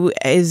who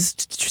is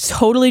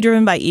totally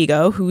driven by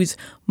ego, who's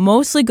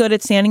mostly good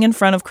at standing in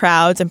front of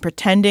crowds and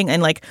pretending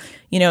and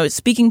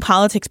speaking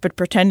politics, but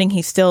pretending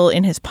he's still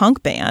in his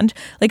punk band.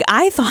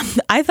 I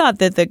thought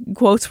that the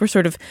quotes were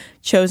sort of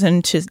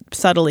chosen to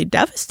subtly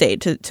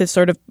devastate, to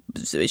sort of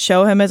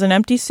show him as an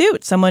empty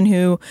suit, someone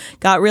who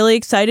got really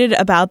excited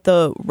about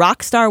the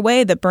rock star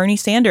way that Bernie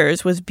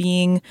Sanders was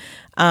being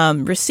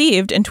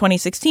received in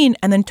 2016,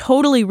 and then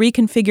totally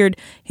reconfigured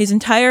his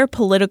entire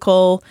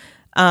political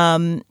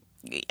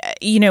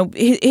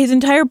his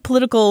entire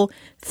political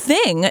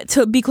thing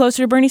to be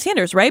closer to Bernie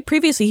Sanders, right?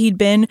 Previously, he'd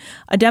been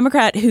a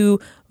Democrat who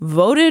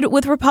voted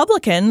with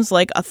Republicans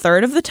a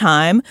third of the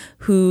time,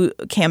 who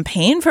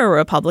campaigned for a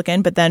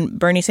Republican, but then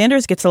Bernie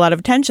Sanders gets a lot of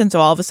attention. So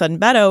all of a sudden,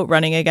 Beto,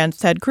 running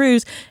against Ted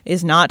Cruz,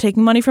 is not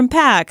taking money from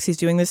PACs. He's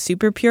doing this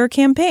super pure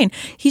campaign.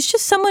 He's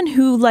just someone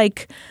who,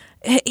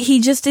 he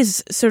just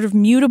is sort of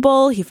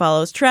mutable. He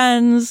follows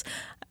trends.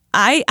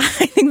 I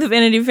think the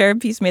Vanity Fair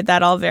piece made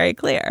that all very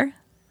clear.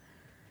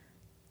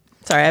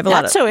 Sorry, I have a lot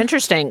of... That's so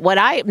interesting.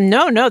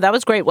 No, that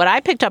was great. What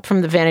I picked up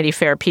from the Vanity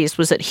Fair piece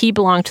was that he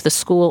belonged to the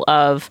school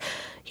of,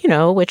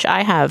 which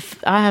I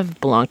have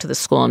belonged to the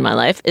school in my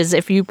life, is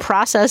if you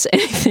process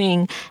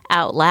anything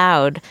out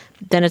loud,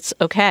 then it's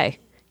okay.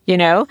 You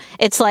know,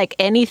 it's like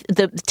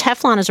the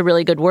Teflon is a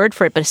really good word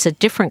for it, but it's a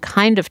different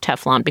kind of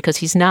Teflon because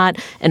he's not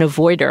an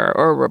avoider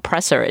or a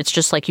repressor. It's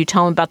just like you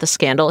tell him about the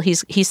scandal. He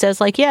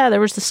says like, yeah, there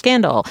was the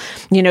scandal.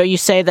 You know, you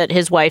say that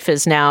his wife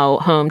is now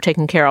home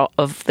taking care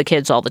of the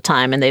kids all the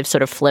time and they've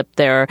sort of flipped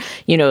their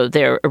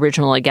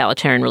original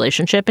egalitarian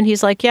relationship. And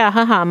he's like, yeah,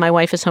 haha, my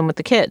wife is home with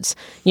the kids.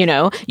 You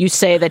know, you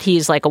say that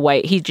he's like a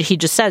white, he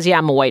just says, yeah,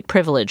 I'm a white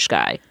privileged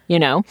guy, you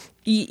know?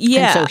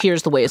 Yeah. And so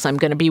here's the ways I'm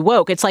going to be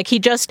woke. It's like he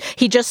just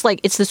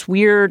like, it's this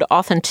weird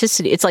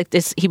authenticity. It's like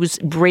this, he was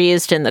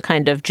raised in the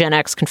kind of Gen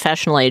X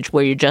confessional age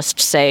where you just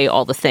say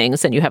all the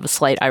things and you have a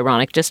slight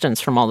ironic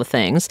distance from all the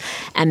things.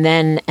 And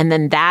then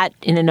that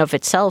in and of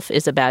itself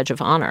is a badge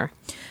of honor.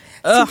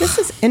 See, this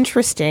is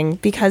interesting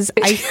because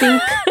I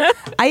think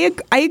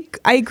I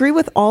agree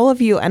with all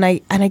of you. And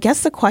I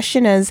guess the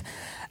question is,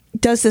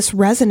 does this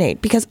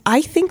resonate? Because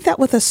I think that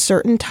with a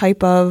certain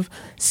type of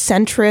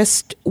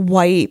centrist,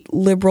 white,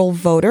 liberal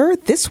voter,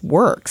 this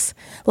works.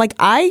 Like,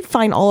 I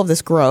find all of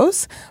this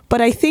gross, but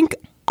I think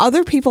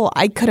other people,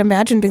 I could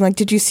imagine being like,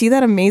 did you see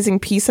that amazing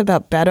piece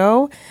about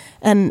Beto?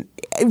 And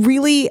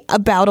really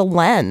about a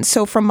lens.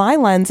 So from my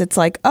lens, it's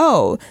like,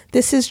 oh,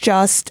 this is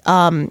just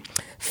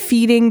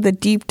feeding the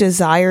deep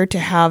desire to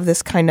have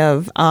this kind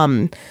of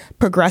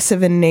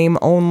progressive in name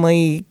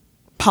only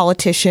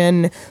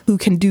politician who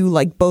can do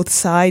like both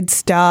side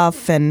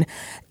stuff. And,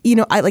 you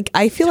know,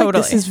 I feel like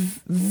this is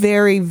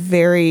very,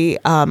 very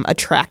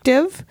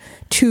attractive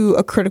to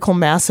a critical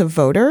mass of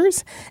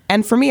voters.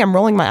 And for me, I'm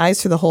rolling my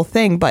eyes through the whole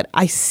thing, but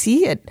I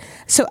see it.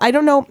 So I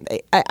don't know.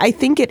 I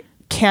think it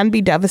can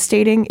be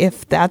devastating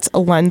if that's a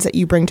lens that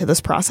you bring to this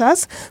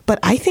process. But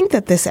I think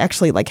that this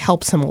actually like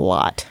helps him a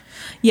lot.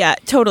 Yeah,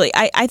 totally.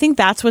 I think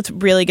that's what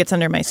really gets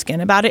under my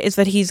skin about it is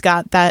that he's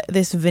got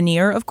this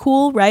veneer of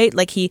cool, right?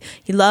 Like he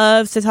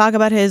loves to talk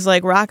about his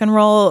like rock and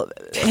roll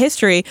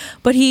history,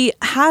 but he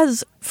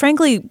has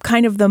frankly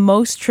kind of the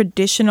most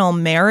traditional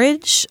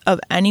marriage of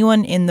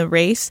anyone in the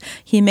race.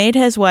 He made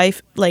his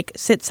wife like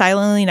sit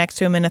silently next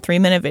to him in a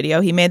 3-minute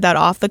video. He made that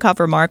off the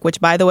cover mark, which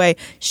by the way,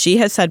 she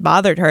has said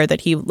bothered her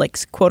that he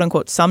like quote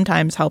unquote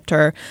sometimes helped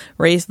her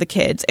raise the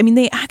kids. I mean,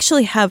 they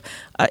actually have,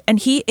 and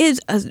he is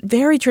a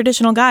very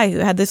traditional guy who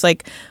had this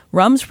like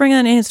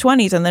Rumspringa in his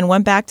 20s and then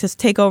went back to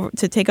take up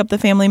the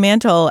family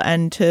mantle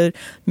and to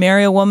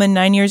marry a woman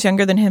 9 years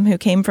younger than him who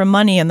came from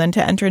money and then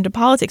to enter into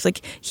politics.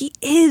 Like he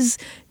is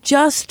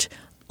just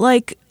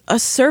like a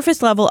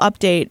surface level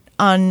update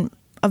on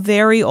a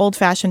very old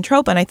fashioned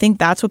trope. And I think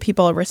that's what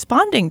people are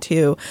responding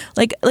to.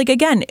 Like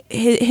again,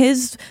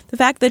 the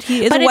fact that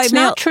he is a white male. But it's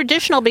not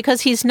traditional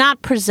because he's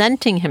not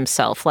presenting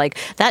himself like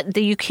that.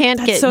 You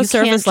can't that's so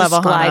surface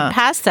level, glide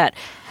past that.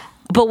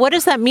 But what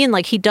does that mean?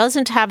 Like, he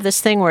doesn't have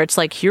this thing where it's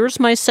like, here's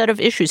my set of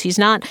issues. He's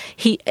not,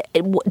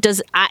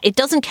 it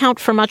doesn't count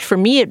for much for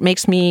me. It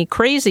makes me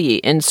crazy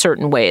in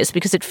certain ways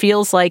because it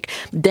feels like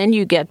then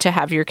you get to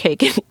have your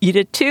cake and eat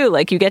it too.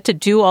 Like, you get to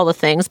do all the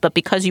things, but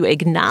because you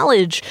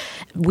acknowledge,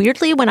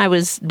 weirdly, when I watch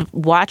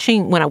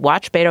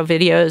Beto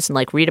videos and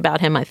like read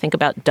about him, I think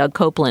about Doug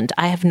Copeland.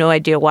 I have no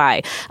idea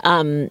why.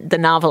 The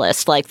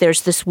novelist, like,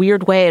 there's this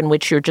weird way in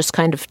which you're just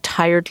kind of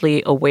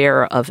tiredly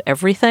aware of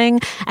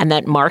everything, and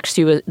that marks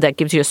you, that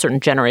gives you a certain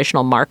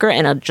generational marker,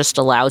 and it just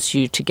allows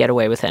you to get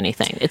away with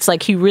anything. It's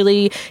like he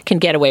really can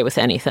get away with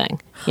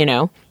anything, you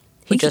know?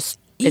 He just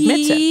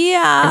admits it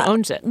and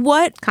owns it.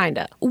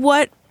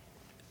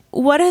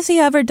 What has he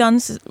ever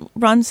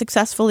run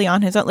successfully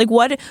on his own? Like,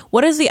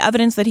 what is the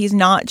evidence that he's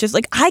not just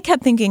like, I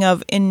kept thinking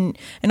of in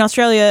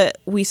Australia,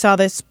 we saw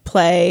this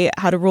play,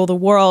 How to Rule the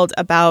World,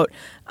 about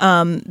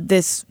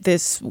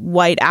this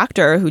white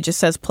actor who just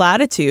says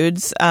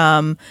platitudes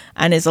and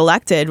is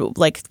elected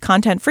like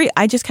content free.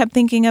 I just kept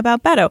thinking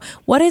about Beto.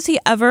 What has he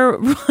ever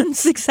run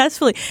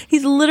successfully?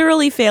 He's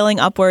literally failing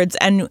upwards,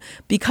 and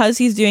because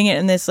he's doing it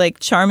in this like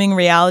charming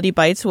reality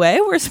bites way,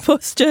 we're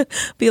supposed to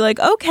be like,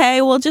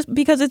 okay, well, just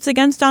because it's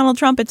against Donald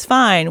Trump, it's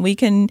fine. We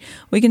can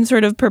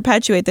sort of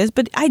perpetuate this.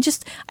 But I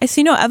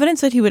see no evidence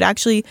that he would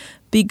actually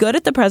be good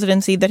at the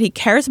presidency, that he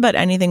cares about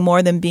anything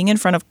more than being in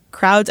front of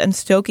crowds and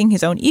stoking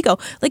his own ego.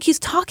 Like, he's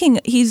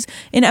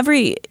in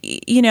every,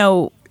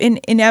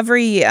 in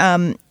every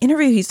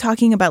interview, he's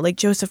talking about like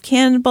Joseph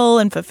Campbell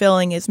and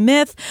fulfilling his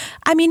myth.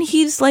 I mean,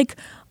 he's like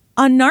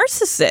a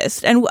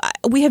narcissist, and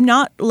we have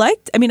not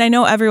liked, I mean, I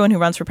know everyone who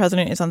runs for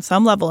president is on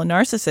some level a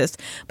narcissist,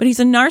 but he's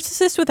a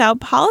narcissist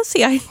without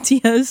policy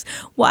ideas.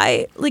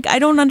 Why? Like, I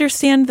don't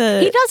understand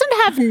He doesn't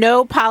have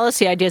no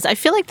policy ideas. I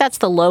feel like that's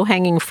the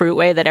low-hanging fruit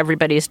way that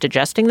everybody's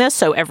digesting this.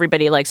 So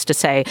everybody likes to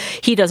say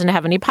he doesn't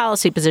have any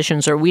policy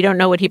positions or we don't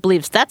know what he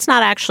believes. That's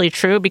not actually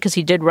true because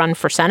he did run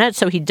for Senate,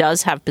 so he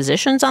does have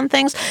positions on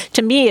things.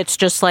 To me, it's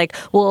just like,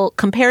 well,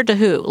 compared to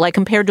who? Like,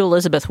 compared to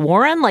Elizabeth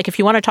Warren? Like, if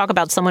you want to talk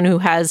about someone who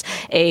has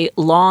a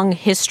a long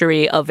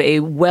history of a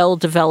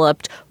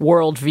well-developed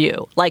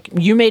worldview. Like,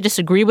 you may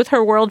disagree with her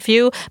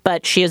worldview,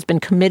 but she has been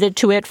committed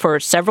to it for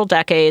several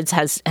decades,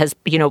 has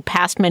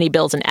passed many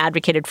bills and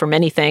advocated for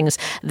many things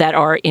that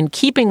are in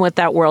keeping with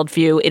that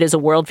worldview. It is a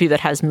worldview that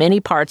has many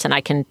parts, and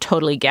I can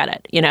totally get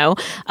it,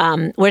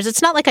 Whereas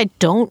it's not like I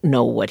don't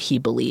know what he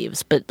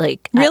believes, but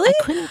like, really?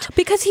 I couldn't.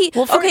 Because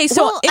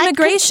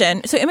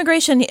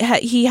immigration,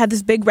 he had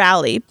this big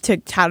rally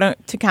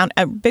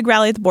a big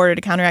rally at the border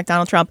to counteract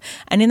Donald Trump.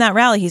 And in that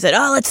rally, he said,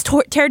 let's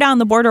tear down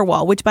the border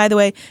wall, which, by the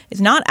way,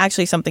 is not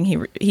actually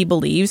something he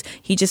believes.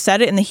 He just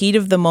said it in the heat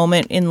of the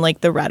moment in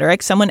like the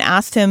rhetoric. Someone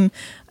asked him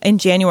in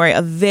January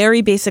a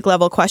very basic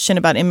level question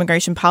about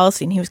immigration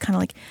policy. And he was kind of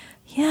like,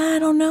 yeah, I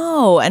don't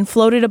know, and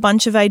floated a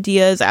bunch of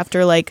ideas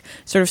after like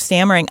sort of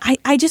stammering.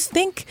 I just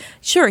think,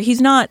 sure,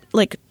 he's not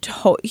like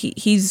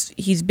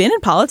he's been in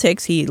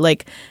politics. He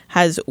like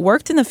has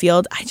worked in the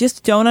field. I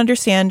just don't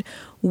understand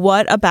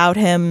what about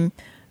him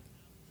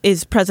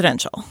is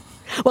presidential.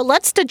 Well,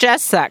 let's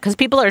digest that, because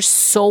people are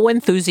so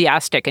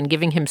enthusiastic and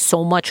giving him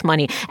so much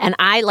money. And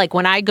I, like,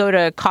 when I go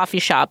to coffee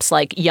shops,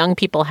 like, young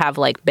people have,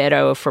 like,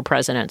 Beto for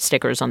president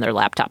stickers on their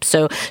laptops.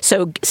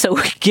 So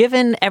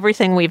given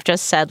everything we've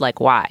just said, like,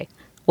 why?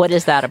 What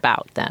is that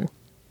about then?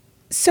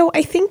 So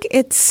I think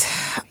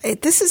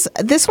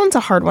this one's a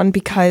hard one,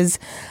 because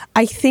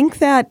I think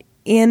that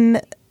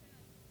in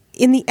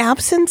the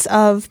absence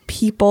of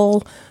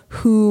people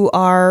who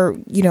are,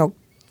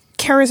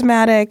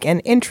 charismatic and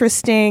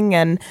interesting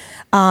and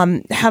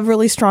have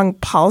really strong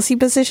policy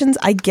positions,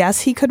 I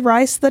guess he could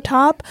rise to the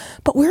top.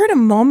 But we're at a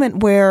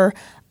moment where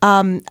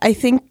I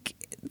think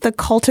the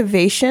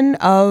cultivation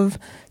of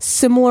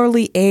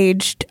similarly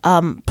aged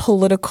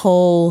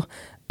political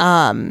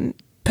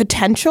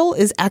potential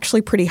is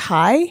actually pretty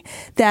high,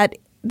 that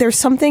there's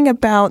something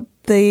about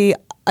the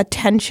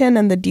attention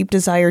and the deep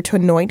desire to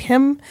anoint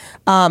him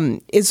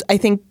is, I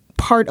think,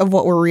 part of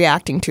what we're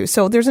reacting to.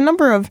 So there's a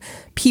number of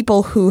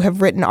people who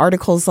have written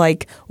articles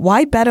like,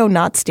 why Beto,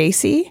 not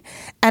Stacey?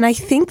 And I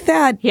think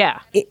that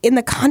in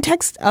the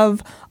context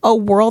of a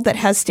world that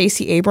has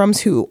Stacey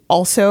Abrams, who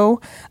also,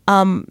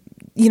 kind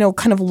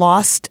of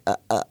lost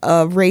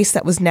a race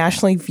that was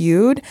nationally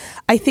viewed,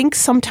 I think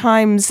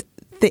sometimes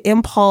the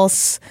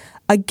impulse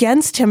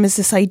against him is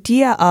this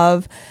idea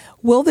of,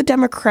 will the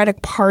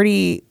Democratic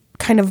Party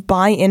kind of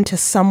buy into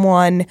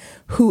someone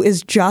who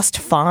is just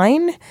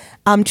fine,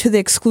 to the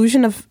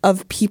exclusion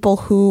of people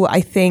who I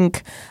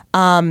think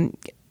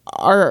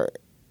are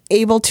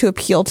able to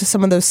appeal to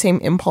some of those same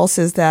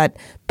impulses that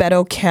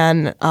Beto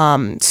can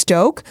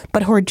stoke,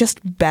 but who are just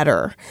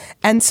better.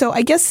 And so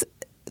I guess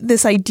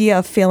this idea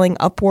of failing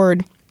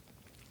upward,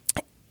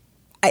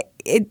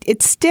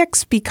 it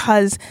sticks,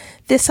 because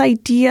this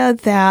idea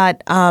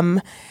that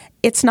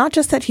it's not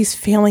just that he's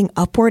failing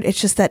upward,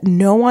 it's just that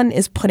no one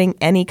is putting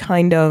any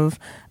kind of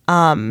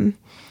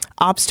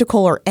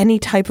obstacle or any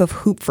type of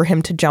hoop for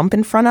him to jump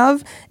in front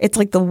of. It's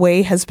like the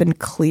way has been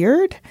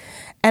cleared.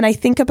 And I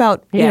think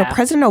about,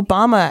 President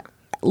Obama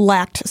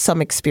lacked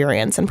some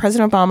experience, and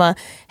President Obama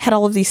had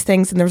all of these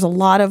things, and there was a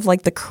lot of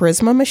like the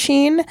charisma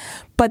machine,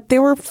 but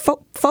there were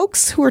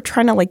folks who were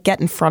trying to like get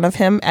in front of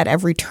him at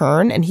every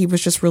turn, and he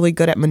was just really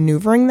good at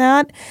maneuvering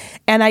that.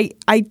 And I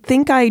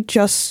think I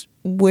just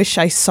wish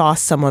I saw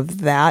some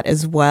of that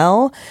as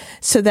well,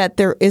 so that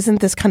there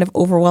isn't this kind of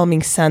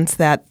overwhelming sense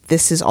that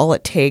this is all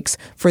it takes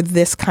for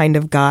this kind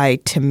of guy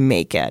to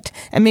make it.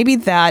 And maybe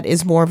that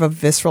is more of a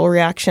visceral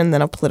reaction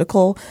than a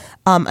political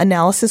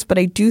analysis. But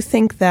I do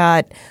think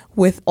that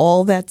with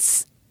all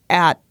that's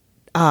with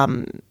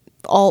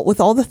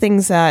all the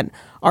things that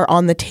are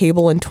on the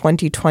table in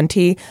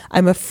 2020,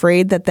 I'm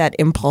afraid that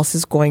impulse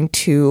is going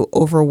to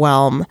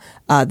overwhelm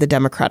the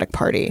Democratic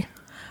Party.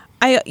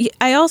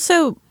 I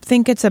also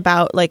think it's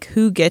about like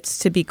who gets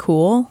to be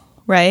cool,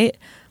 right?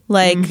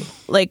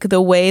 Like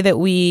the way that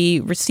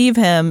we receive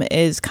him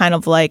is kind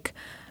of like,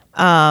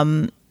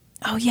 oh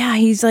yeah,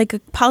 he's like a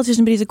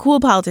politician, but he's a cool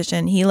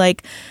politician. He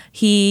reads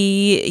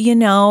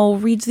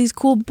these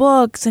cool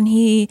books, and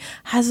he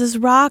has this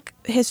rock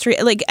history,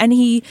 like, and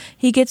he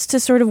gets to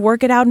sort of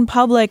work it out in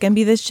public and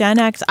be this Gen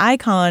X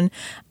icon.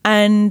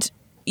 And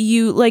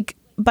you like,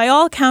 by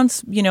all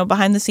accounts,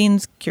 behind the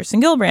scenes,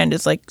 Kirsten Gillibrand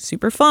is like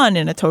super fun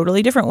in a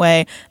totally different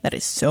way. That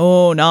is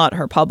so not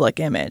her public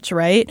image,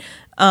 right?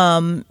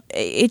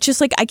 It's just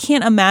like, I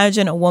can't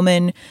imagine a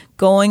woman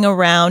going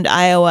around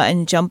Iowa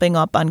and jumping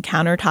up on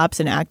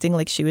countertops and acting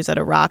like she was at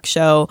a rock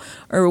show,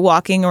 or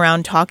walking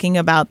around talking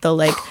about the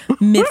like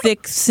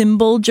mythic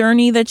symbol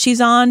journey that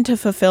she's on to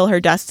fulfill her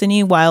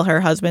destiny while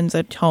her husband's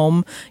at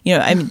home.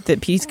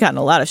 He's gotten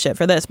a lot of shit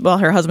for this, while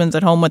her husband's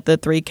at home with the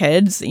 3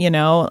 kids,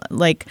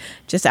 like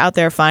just out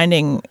there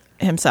finding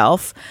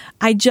himself.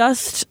 I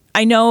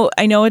know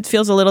it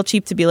feels a little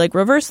cheap to be like,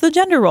 reverse the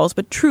gender roles,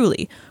 but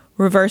truly,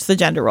 reverse the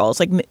gender roles,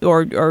 like,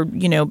 or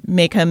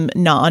make him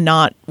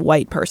not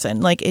white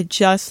person. Like, it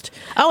just.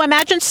 Oh,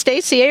 imagine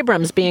Stacey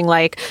Abrams being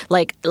like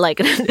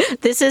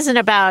this isn't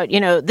about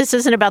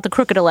the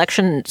crooked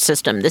election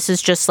system. This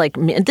is just like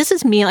this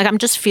is me. Like, I'm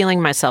just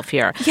feeling myself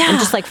here. Yeah. I'm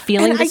just like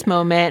feeling this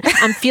moment.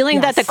 I'm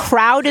feeling that the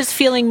crowd is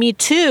feeling me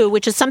too,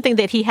 which is something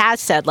that he has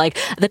said. Like,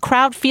 the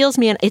crowd feels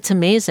me, and it's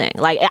amazing.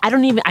 Like,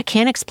 I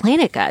can't explain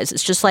it, guys.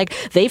 It's just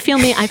like they feel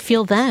me, I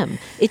feel them.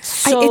 It's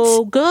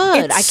so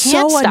good. I can't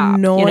so stop.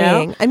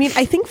 Annoying. I mean,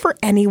 I think for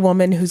any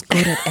woman who's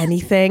good at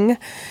anything,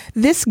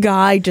 this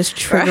guy just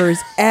triggers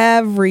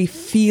every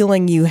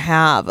feeling you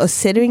have of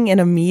sitting in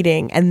a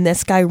meeting and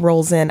this guy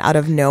rolls in out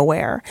of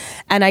nowhere.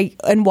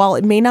 And while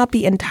it may not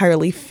be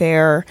entirely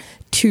fair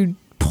to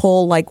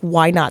pull like,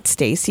 why not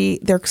Stacey?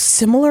 They're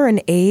similar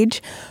in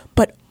age,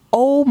 but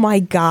oh my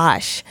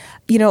gosh,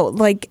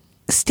 like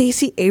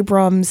Stacey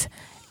Abrams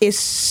is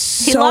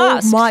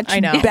so much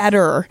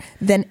better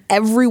than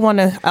everyone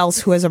else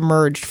who has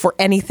emerged for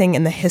anything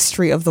in the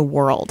history of the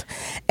world.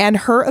 And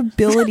her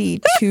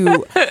ability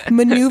to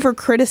maneuver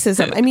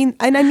criticism. I mean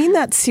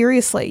that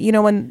seriously.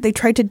 When they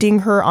tried to ding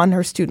her on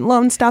her student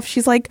loan stuff,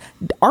 she's like,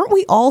 aren't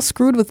we all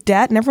screwed with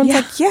debt? And everyone's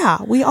like,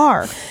 yeah, we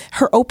are.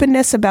 Her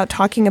openness about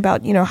talking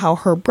about, how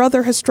her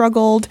brother has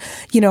struggled,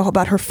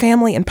 about her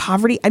family and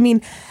poverty. I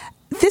mean,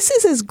 this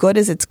is as good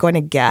as it's going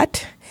to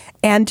get.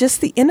 And just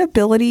the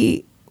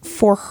inability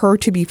for her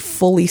to be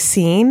fully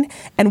seen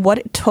and what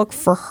it took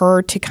for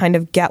her to kind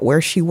of get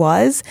where she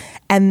was,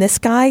 and this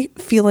guy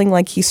feeling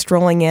like he's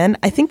strolling in,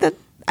 I think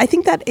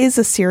that is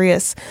a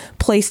serious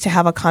place to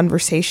have a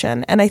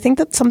conversation. And I think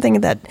that's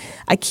something that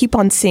I keep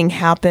on seeing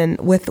happen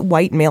with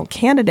white male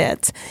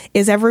candidates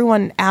is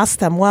everyone asks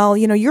them, well,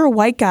 you're a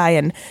white guy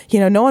and,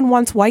 no one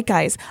wants white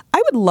guys.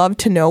 I would love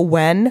to know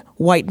when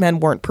white men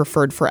weren't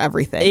preferred for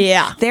everything.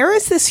 Yeah. There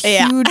is this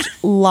huge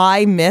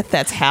lie myth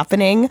that's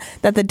happening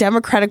that the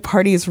Democratic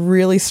Party is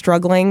really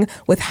struggling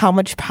with how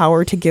much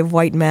power to give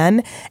white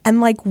men.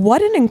 And like,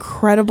 what an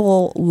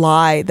incredible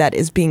lie that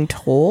is being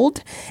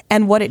told.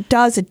 And what it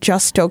does, it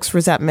just stokes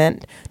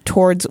resentment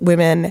towards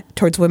women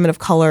of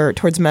color,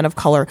 towards men of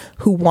color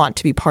who want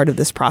to be part of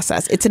this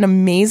process. It's an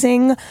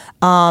amazing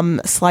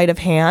sleight of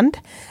hand,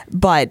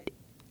 but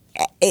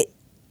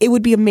it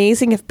would be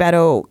amazing if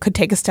Beto could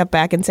take a step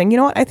back and saying, you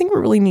know what, I think we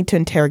really need to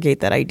interrogate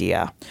that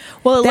idea.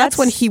 Well, that's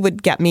when he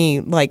would get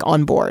me like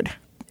on board.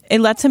 It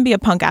lets him be a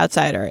punk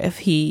outsider if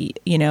he,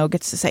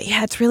 gets to say,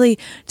 yeah, it's really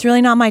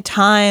not my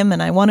time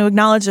and I want to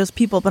acknowledge those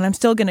people, but I'm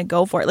still going to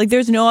go for it. Like,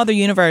 there's no other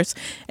universe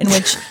in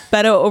which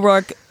Beto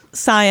O'Rourke,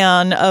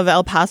 scion of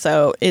El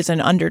Paso, is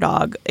an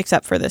underdog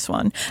except for this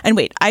one. And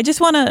wait, I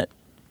just want to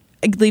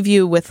leave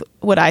you with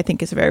what I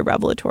think is a very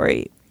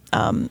revelatory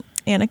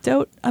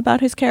anecdote about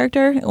his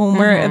character when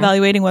we're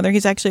evaluating whether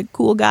he's actually a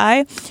cool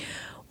guy.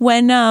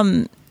 When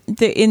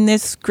in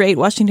this great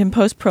Washington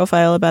Post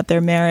profile about their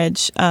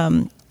marriage,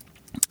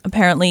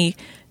 apparently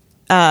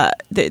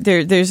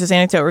there's this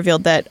anecdote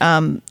revealed that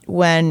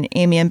when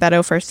Amy and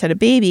Beto first had a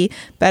baby,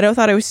 Beto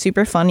thought it was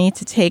super funny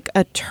to take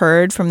a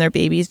turd from their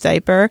baby's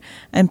diaper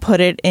and put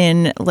it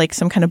in like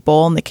some kind of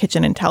bowl in the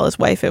kitchen and tell his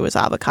wife it was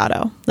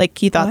avocado. Like,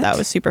 he thought that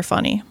was super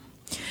funny.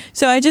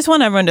 So I just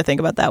want everyone to think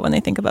about that when they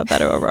think about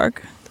Beto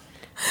O'Rourke.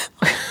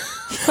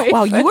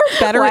 Wow, you were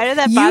better. Why did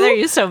that bother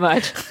you so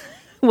much?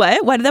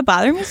 What? Why did that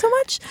bother me so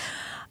much?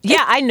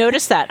 Yeah, I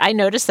noticed that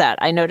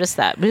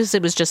because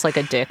it was just like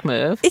a dick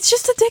move. It's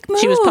just a dick move.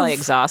 She was probably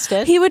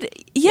exhausted. She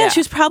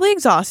was probably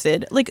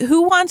exhausted. Like,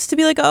 who wants to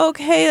be like, oh,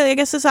 okay, I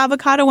guess this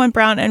avocado went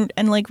brown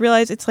and like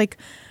realize it's like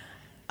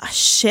a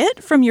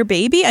shit from your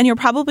baby and you're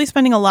probably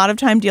spending a lot of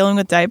time dealing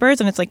with diapers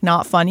and it's like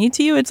not funny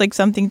to you. It's like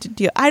something to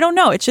deal. I don't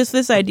know. It's just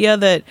this idea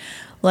that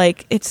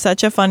like it's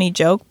such a funny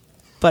joke,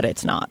 but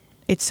it's not.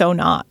 It's so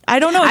not. I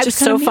don't know. It's just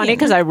so funny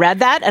because I read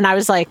that and I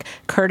was like,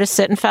 Curtis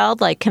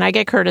Sittenfeld, like, can I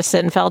get Curtis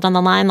Sittenfeld on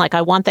the line? Like,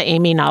 I want the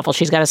Amy novel.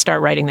 She's got to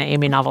start writing the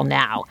Amy novel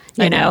now.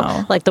 You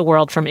know, like the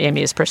world from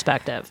Amy's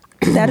perspective.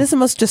 That is the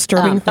most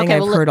disturbing thing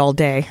I've heard all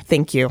day.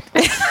 Thank you.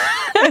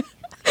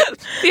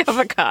 The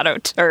avocado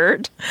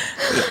turd.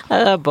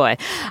 Oh, boy.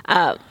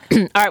 All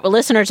right. Well,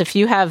 listeners, if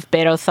you have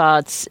Beto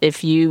thoughts,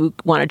 if you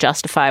want to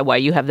justify why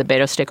you have the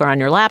Beto sticker on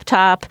your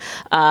laptop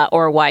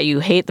or why you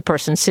hate the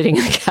person sitting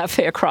in the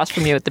cafe across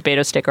from you with the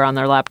Beto sticker on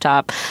their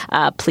laptop,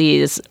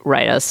 please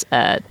write us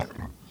at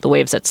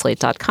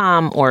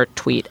thewaves@slate.com or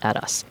tweet at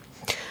us.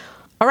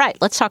 All right,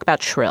 let's talk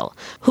about Shrill,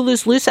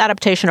 Hulu's loose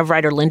adaptation of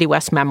writer Lindy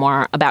West's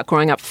memoir about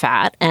growing up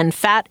fat. And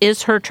fat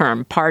is her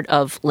term. Part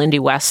of Lindy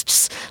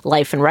West's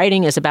life and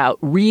writing is about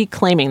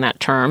reclaiming that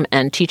term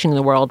and teaching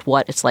the world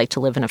what it's like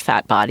to live in a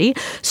fat body.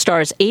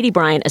 Stars Adie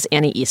Bryant as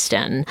Annie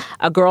Easton,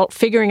 a girl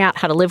figuring out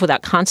how to live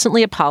without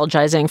constantly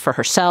apologizing for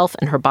herself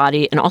and her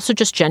body, and also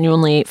just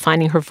genuinely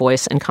finding her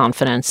voice and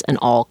confidence in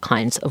all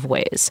kinds of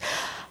ways.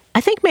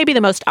 I think maybe the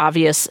most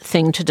obvious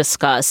thing to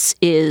discuss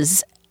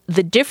is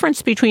the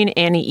difference between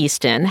Annie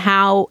Easton,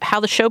 how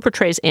the show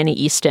portrays Annie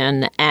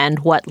Easton, and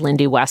what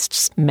Lindy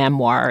West's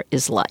memoir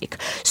is like.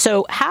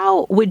 So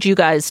how would you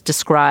guys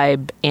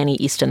describe Annie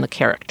Easton, the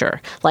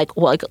character? Like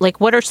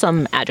what are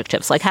some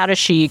adjectives? Like, how does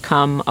she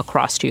come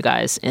across to you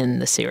guys in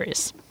the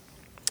series?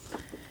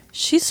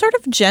 She's sort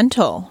of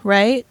gentle,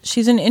 right?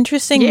 She's an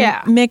interesting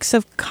mix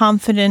of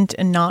confident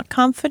and not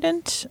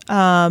confident.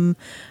 I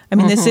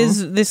mean, this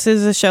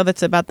is a show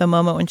that's about the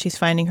moment when she's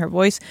finding her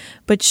voice,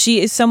 but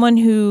she is someone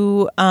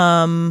who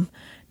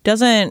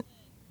doesn't.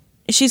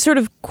 She sort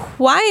of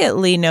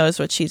quietly knows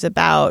what she's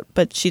about,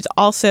 but she's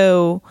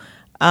also.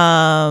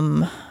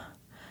 I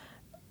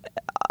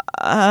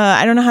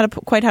don't know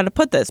quite how to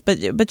put this,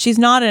 but she's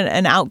not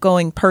an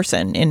outgoing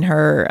person in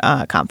her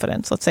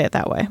confidence. Let's say it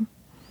that way.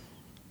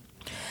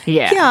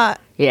 Yeah.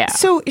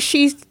 So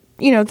she's,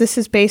 this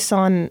is based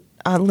on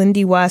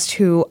Lindy West,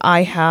 who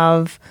I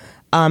have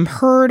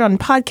heard on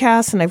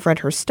podcasts and I've read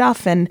her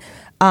stuff. And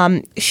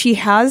she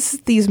has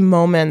these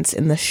moments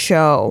in the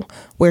show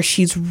where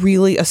she's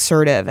really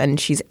assertive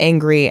and she's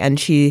angry and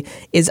she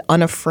is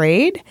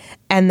unafraid.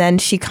 And then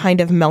she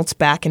kind of melts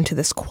back into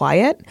this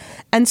quiet.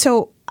 And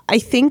so I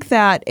think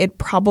that it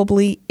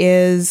probably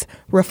is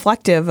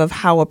reflective of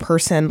how a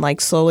person like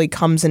slowly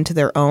comes into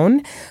their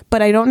own.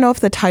 But I don't know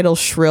if the title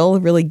Shrill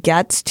really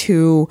gets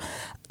to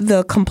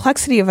the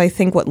complexity of, I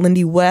think, what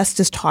Lindy West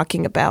is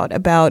talking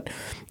about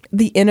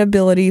the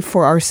inability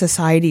for our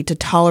society to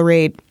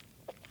tolerate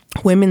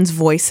women's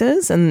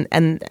voices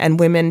and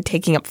women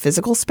taking up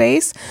physical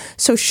space.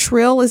 So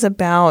Shrill is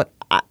about,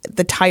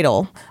 the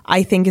title,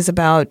 I think, is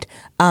about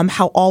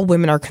how all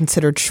women are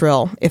considered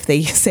shrill if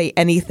they say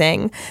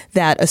anything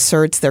that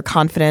asserts their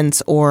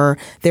confidence or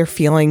their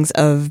feelings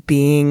of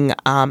being,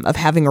 of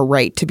having a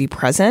right to be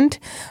present.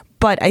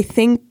 But I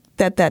think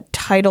that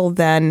title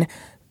then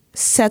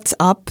sets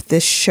up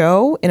this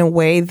show in a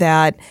way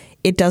that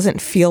it doesn't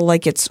feel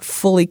like it's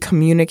fully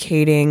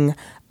communicating,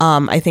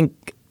 I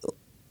think,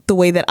 the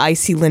way that I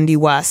see Lindy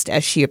West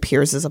as she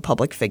appears as a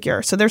public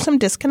figure. So there's some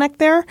disconnect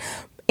there.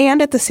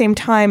 And at the same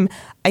time,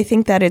 I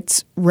think that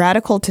it's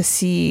radical to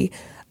see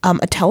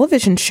a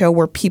television show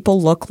where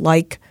people look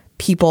like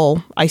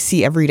people I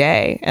see every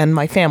day and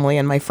my family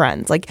and my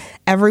friends. Like,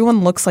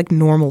 everyone looks like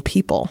normal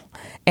people.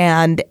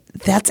 And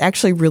that's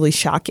actually really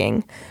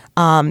shocking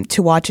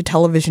to watch a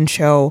television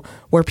show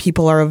where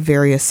people are of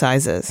various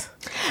sizes.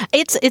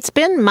 It's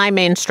been my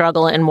main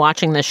struggle in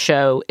watching this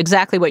show,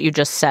 exactly what you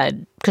just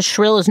said, because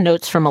Shrill is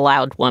notes from a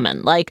loud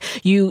woman. Like,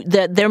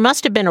 there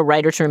must have been a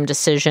writer's room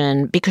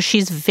decision because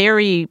she's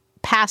very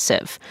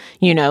passive,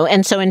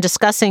 and so in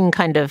discussing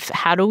kind of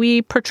how do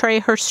we portray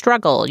her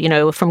struggle,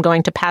 from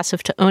going to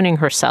passive to owning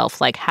herself,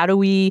 like how do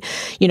we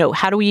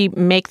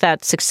make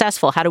that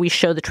successful? How do we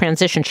show the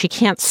transition? She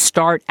can't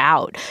start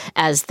out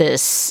as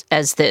this,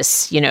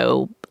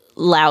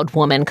 loud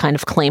woman kind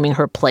of claiming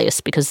her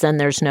place, because then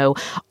there's no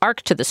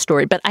arc to the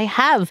story. But I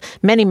have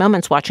many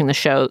moments watching the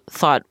show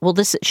thought, well,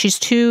 she's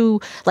too,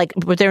 like,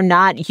 they're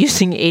not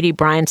using A.D.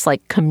 Bryant's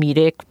like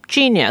comedic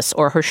genius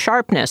or her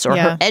sharpness or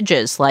her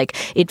edges. Like,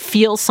 it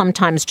feels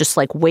sometimes just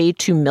like way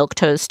too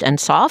milquetoast and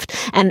soft.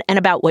 And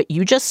about what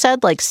you just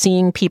said, like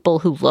seeing people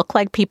who look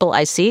like people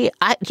I see,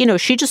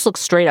 she just looks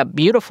straight up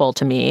beautiful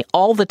to me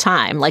all the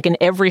time. Like, in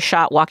every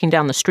shot walking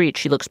down the street,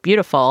 she looks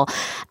beautiful.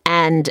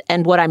 And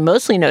what I'm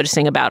mostly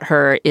noticing about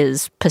her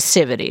is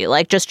passivity,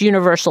 like just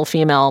universal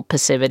female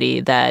passivity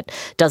that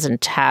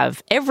doesn't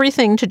have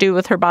everything to do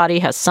with her body,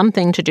 has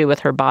something to do with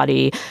her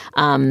body.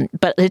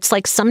 But it's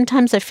like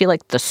sometimes I feel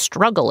like the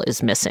struggle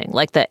is missing,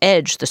 like the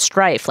edge, the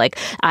strife. Like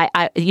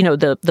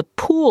the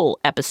pool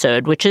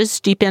episode, which is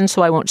deep in,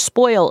 so I won't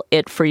spoil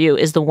it for you,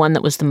 is the one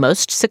that was the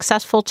most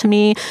successful to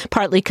me,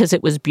 partly because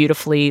it was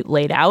beautifully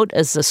laid out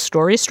as a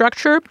story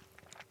structure,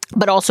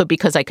 but also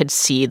because I could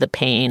see the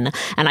pain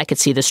and I could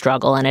see the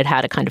struggle, and it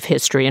had a kind of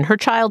history in her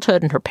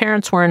childhood and her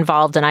parents were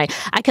involved, and I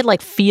could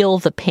like feel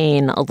the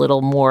pain a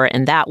little more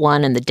in that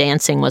one, and the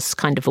dancing was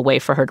kind of a way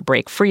for her to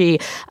break free.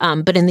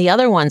 But in the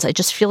other ones, I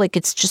just feel like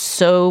it's just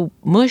so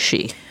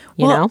mushy,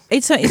 you know?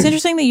 It's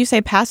interesting that you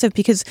say passive,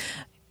 because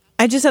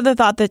I just had the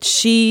thought that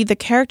the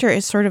character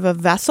is sort of a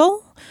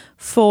vessel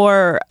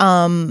for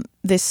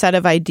this set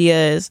of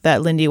ideas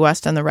that Lindy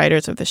West and the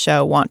writers of the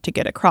show want to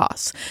get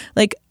across.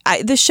 Like,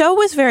 the show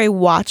was very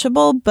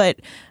watchable, but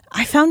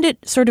I found it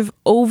sort of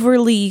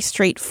overly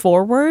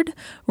straightforward,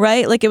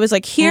 right? Like, it was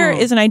like, here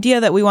is an idea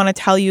that we want to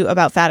tell you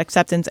about fat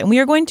acceptance, and we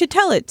are going to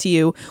tell it to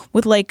you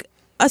with like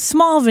a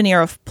small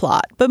veneer of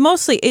plot. But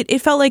mostly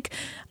it felt like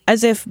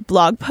as if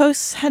blog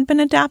posts had been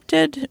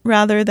adapted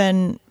rather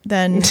than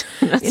do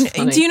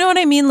you know what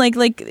I mean?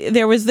 Like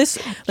there was this,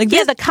 like,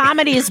 the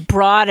comedy is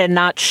broad and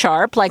not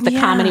sharp, like the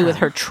comedy with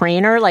her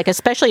trainer. Like,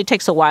 especially, it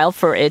takes a while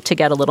for it to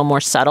get a little more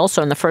subtle.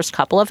 So in the first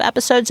couple of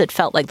episodes, it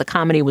felt like the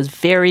comedy was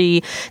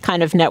very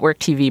kind of network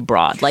TV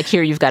broad. Like,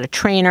 here you've got a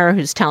trainer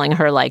who's telling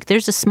her, like,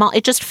 there's a small.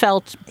 It just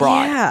felt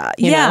broad.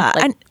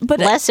 But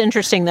less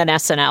interesting than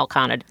SNL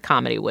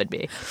comedy would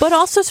be. But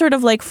also sort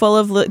of like full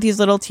of these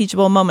little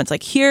teachable moments.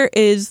 Like, here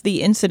is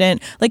the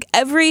incident. Like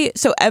every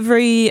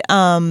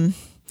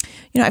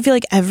I feel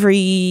like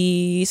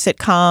every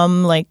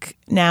sitcom like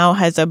now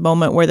has a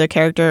moment where the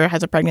character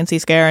has a pregnancy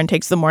scare and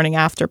takes the morning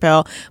after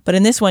pill. But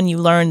in this one, you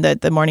learn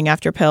that the morning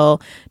after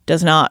pill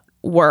does not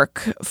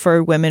work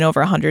for women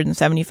over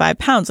 175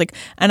 pounds.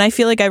 And I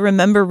feel like I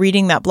remember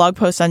reading that blog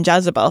post on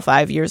Jezebel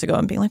 5 years ago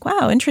and being like,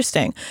 wow,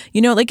 interesting.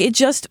 It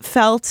just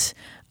felt,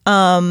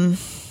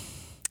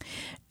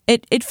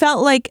 it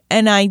felt like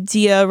an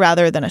idea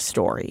rather than a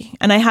story.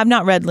 And I have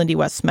not read Lindy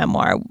West's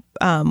memoir,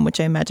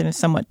 which I imagine is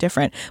somewhat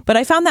different. But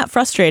I found that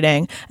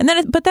frustrating.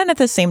 But then at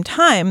the same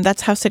time,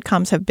 that's how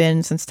sitcoms have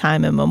been since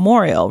time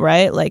immemorial,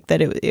 right? Like that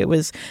it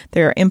was,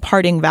 they're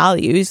imparting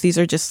values. These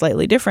are just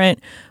slightly different,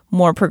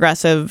 more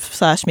progressive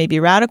 / maybe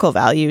radical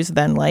values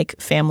than like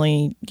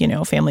family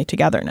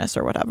togetherness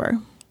or whatever.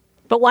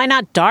 But why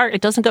not dark?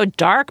 It doesn't go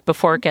dark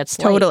before it gets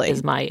totally late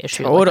is my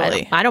issue.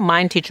 Totally. I don't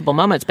mind teachable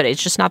moments, but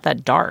it's just not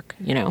that dark,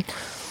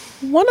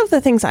 One of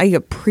the things I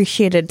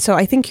appreciated, so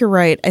I think you're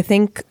right. I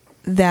think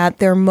that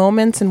there are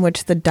moments in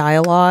which the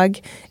dialogue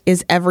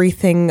is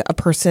everything a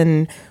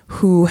person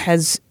who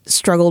has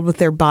struggled with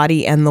their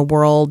body and the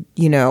world,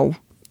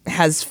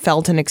 has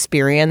felt and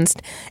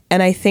experienced.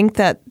 And I think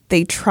that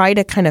they try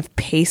to kind of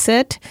pace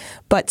it,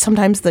 but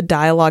sometimes the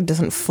dialogue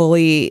doesn't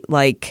fully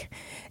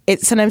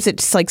sometimes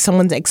it's like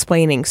someone's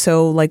explaining.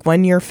 So like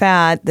when you're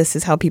fat, this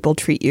is how people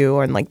treat you.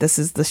 And like, this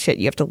is the shit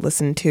you have to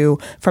listen to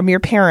from your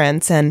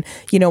parents. And,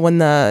 when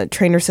the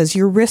trainer says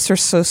your wrists are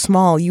so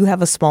small, you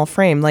have a small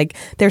frame. Like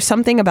there's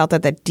something about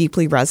that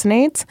deeply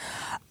resonates.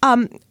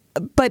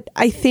 But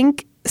I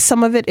think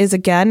some of it is,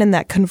 again, in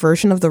that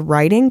conversion of the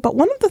writing. But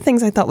one of the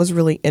things I thought was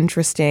really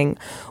interesting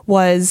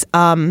was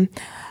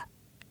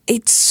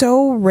it's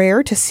so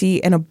rare to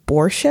see an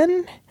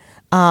abortion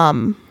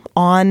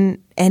on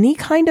any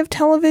kind of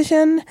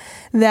television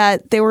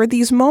that there were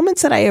these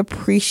moments that I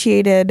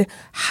appreciated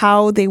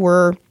how they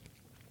were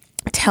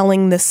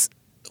telling this.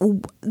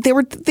 There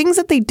were things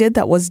that they did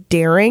that was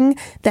daring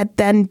that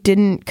then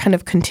didn't kind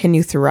of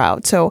continue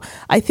throughout. So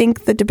I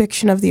think the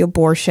depiction of the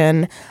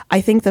abortion,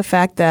 I think the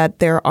fact that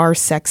there are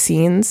sex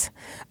scenes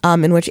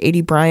in which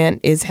A.D.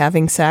 Bryant is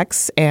having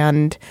sex,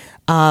 and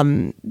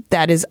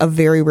that is a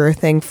very rare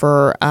thing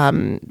for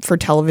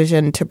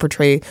television to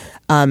portray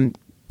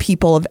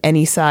people of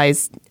any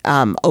size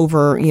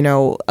over,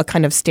 a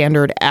kind of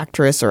standard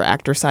actress or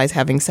actor size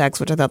having sex,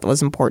 which I thought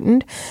was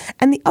important.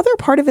 And the other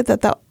part of it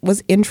that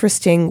was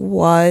interesting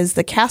was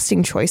the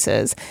casting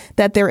choices,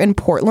 that they're in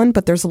Portland,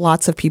 but there's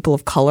lots of people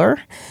of color.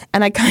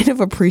 And I kind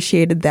of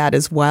appreciated that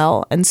as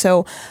well. And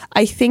so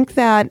I think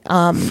that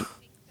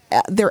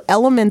there are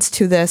elements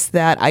to this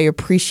that I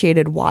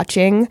appreciated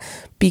watching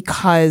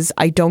because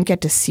I don't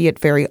get to see it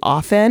very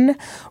often,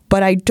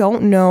 but I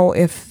don't know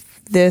if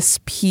this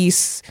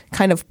piece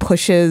kind of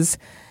pushes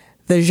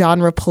the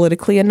genre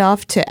politically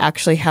enough to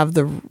actually have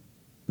the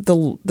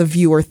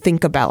viewer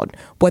think about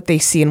what they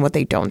see and what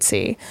they don't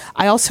see.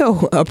 I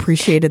also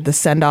appreciated the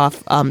send up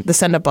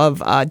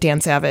of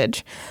Dan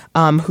Savage,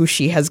 who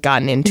she has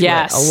gotten into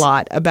it a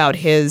lot about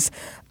his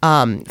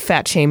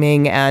fat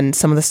shaming and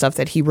some of the stuff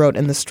that he wrote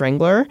in The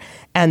Strangler.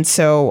 And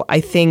so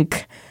I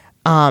think,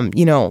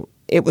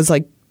 it was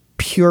like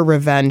pure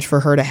revenge for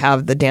her to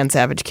have the Dan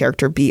Savage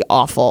character be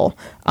awful,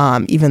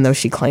 even though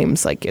she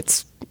claims like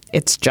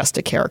it's just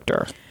a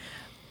character.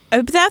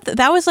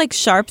 That was like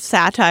sharp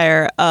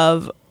satire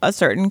of a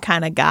certain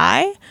kind of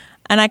guy.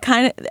 And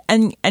I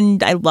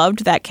and I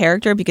loved that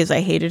character because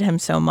I hated him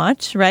so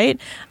much, right?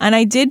 And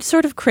I did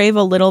sort of crave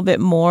a little bit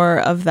more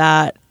of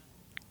that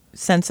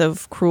sense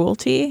of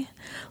cruelty.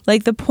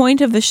 Like the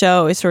point of the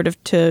show is sort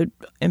of to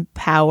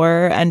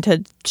empower and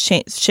to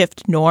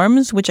shift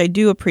norms, which I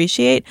do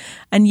appreciate.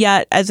 And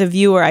yet, as a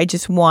viewer, I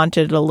just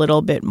wanted a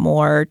little bit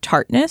more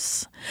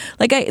tartness.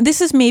 Like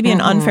this is maybe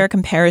an unfair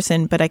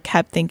comparison, but I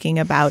kept thinking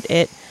about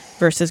it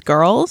versus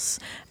Girls.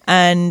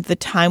 And the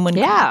time when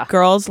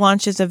Girls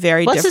launches a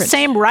very different... It's the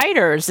same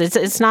writers.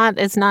 It's not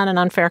an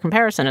unfair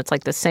comparison. It's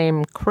like the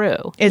same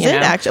crew. Is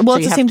it actually? Well,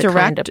 so it's the same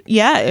director.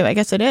 Yeah, I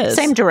guess it is.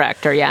 Same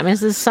director, yeah. I mean,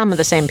 there's some of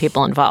the same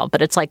people involved,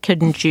 but it's like,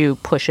 couldn't you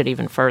push it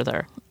even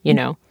further,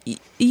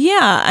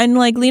 Yeah, and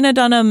like Lena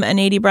Dunham and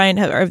A.D. Bryant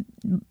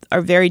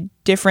are very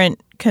different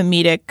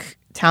comedic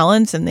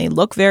talents, and they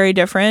look very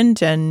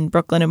different, and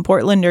Brooklyn and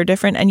Portland are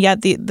different, and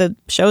yet the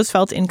shows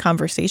felt in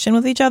conversation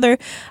with each other,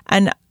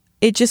 and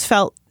it just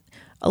felt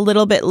a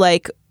little bit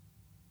like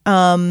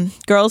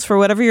Girls, for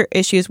whatever your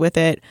issues with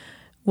it,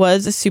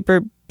 was a super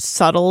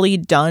subtly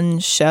done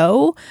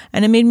show.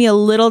 And it made me a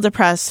little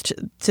depressed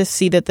to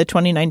see that the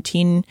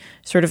 2019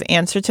 sort of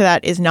answer to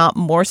that is not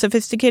more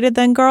sophisticated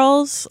than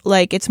Girls.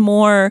 Like it's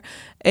more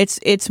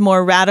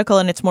radical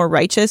and it's more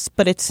righteous,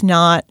 but it's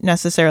not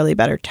necessarily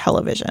better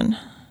television.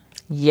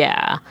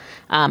 Yeah.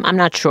 I'm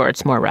not sure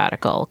it's more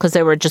radical because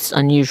there were just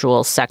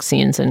unusual sex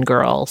scenes in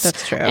girls.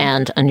 That's true.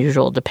 And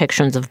unusual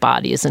depictions of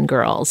bodies in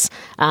girls.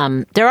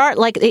 There are,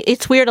 like,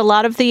 it's weird. A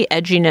lot of the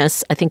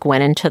edginess, I think,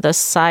 went into the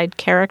side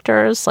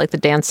characters, like the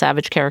Dan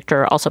Savage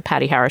character, also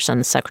Patty Harrison,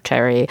 the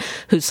secretary,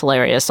 who's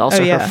hilarious,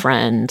 also her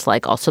friend,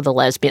 like also the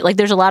lesbian. Like,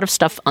 there's a lot of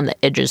stuff on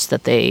the edges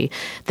that they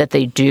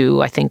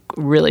do, I think,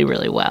 really,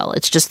 really well.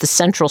 It's just the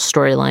central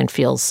storyline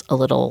feels a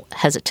little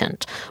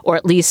hesitant, or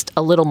at least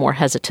a little more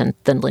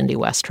hesitant than Lindy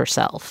West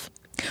herself.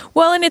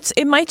 Well, and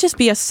it might just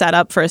be a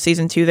setup for a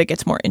season 2 that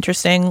gets more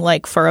interesting,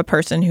 like for a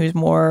person who's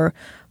more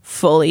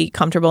fully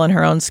comfortable in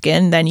her own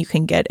skin, then you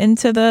can get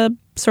into the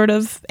sort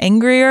of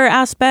angrier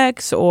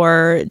aspects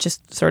or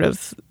just sort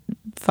of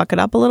fuck it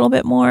up a little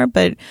bit more.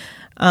 But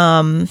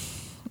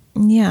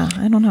yeah,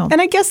 I don't know.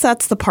 And I guess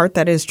that's the part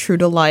that is true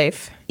to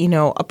life. You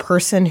know, a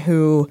person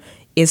who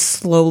is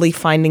slowly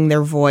finding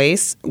their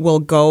voice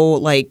will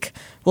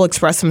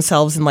express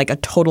themselves in like a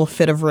total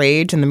fit of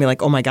rage and then be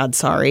like, oh my God,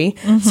 sorry.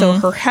 Mm-hmm. So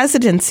her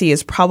hesitancy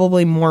is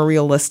probably more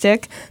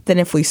realistic than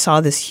if we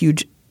saw this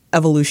huge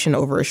evolution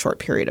over a short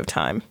period of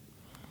time.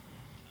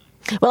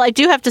 Well, I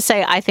do have to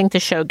say, I think the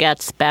show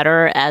gets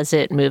better as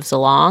it moves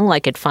along.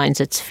 Like, it finds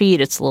its feet.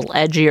 It's a little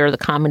edgier. The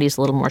comedy's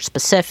a little more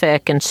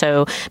specific. And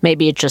so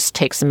maybe it just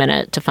takes a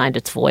minute to find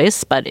its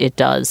voice. But it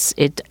does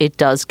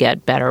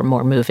get better,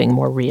 more moving,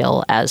 more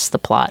real as the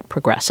plot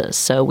progresses.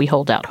 So we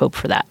hold out hope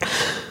for that.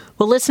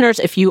 Well, listeners,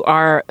 if you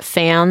are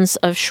fans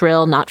of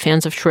Shrill, not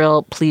fans of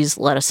Shrill, please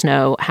let us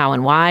know how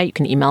and why. You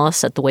can email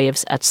us at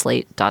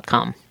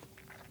thewaves@slate.com.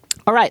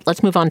 All right,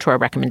 let's move on to our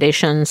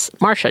recommendations.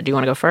 Marcia, do you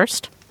want to go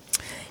first?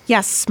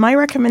 Yes, my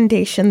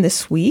recommendation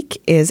this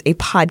week is a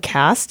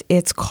podcast.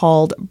 It's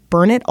called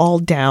Burn It All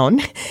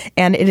Down,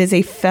 and it is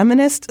a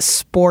feminist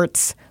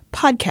sports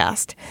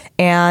podcast.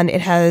 And it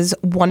has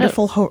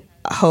wonderful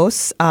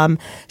hosts,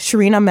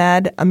 Shireen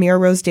Ahmed, Amira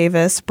Rose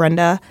Davis,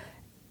 Brenda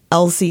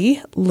Elsie,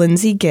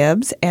 Lindsay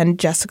Gibbs, and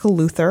Jessica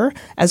Luther,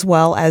 as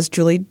well as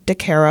Julie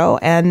DeCaro.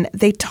 And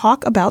they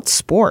talk about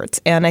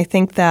sports. And I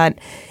think that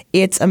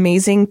it's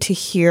amazing to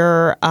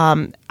hear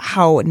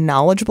how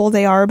knowledgeable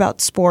they are about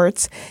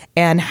sports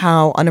and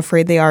how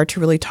unafraid they are to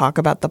really talk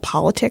about the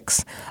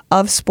politics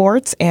of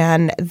sports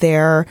and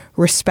their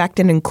respect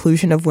and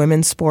inclusion of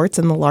women's sports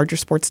in the larger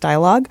sports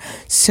dialogue.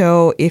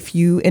 So if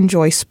you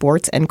enjoy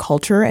sports and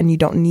culture, and you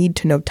don't need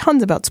to know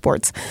tons about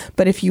sports,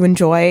 but if you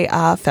enjoy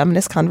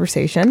feminist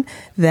conversation,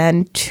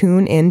 then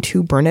tune in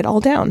to Burn It All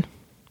Down.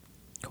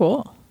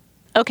 Cool.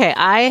 Okay,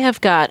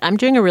 I'm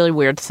doing a really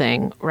weird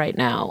thing right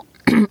now,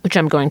 which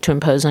I'm going to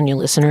impose on you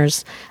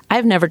listeners.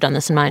 I've never done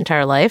this in my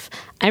entire life.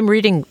 I'm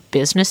reading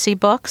businessy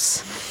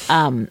books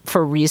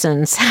for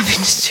reasons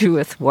having to do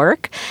with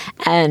work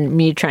and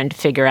me trying to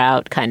figure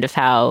out kind of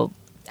how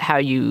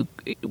you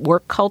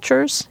work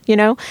cultures, you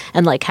know,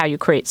 and like how you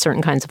create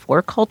certain kinds of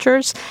work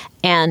cultures.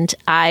 And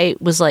I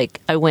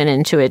went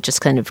into it just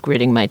kind of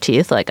gritting my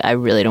teeth. Like, I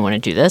really don't want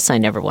to do this. I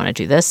never want to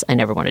do this. I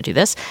never want to do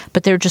this.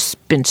 But they're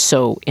just been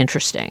so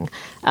interesting.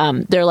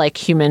 They're like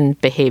human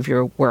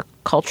behavior work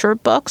culture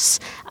books.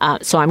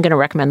 So I'm going to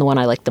recommend the one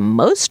I like the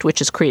most,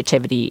 which is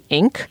Creativity,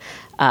 Inc.,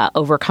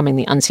 Overcoming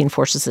the Unseen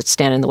Forces That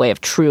Stand in the Way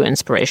of True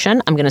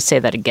Inspiration. I'm going to say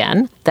that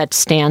again, that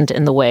stand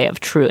in the way of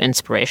true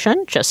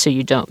inspiration, just so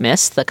you don't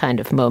miss the kind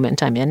of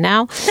moment I'm in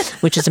now,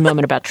 which is a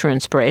moment about true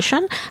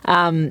inspiration.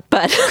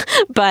 But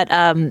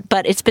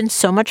it's been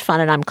so much fun,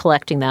 and I'm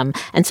collecting them.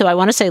 And so I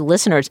want to say,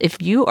 listeners,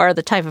 if you are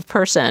the type of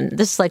person,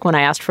 this is like when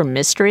I asked for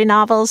mystery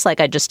novels,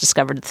 like I just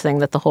discovered the thing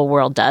that the whole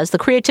world does. The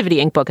Creativity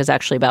Inc. book is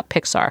actually about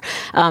Pixar.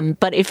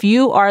 But if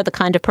you are the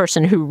kind of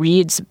person who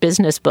reads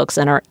business books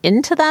and are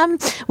into them,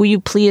 will you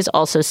please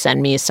also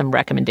send me some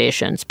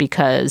recommendations,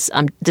 because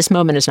this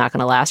moment is not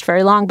going to last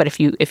very long. But if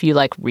you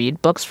like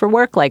read books for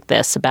work like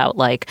this about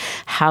like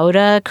how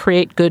to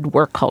create good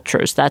work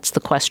cultures, that's the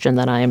question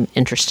that I'm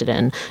interested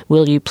in.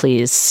 Will you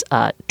please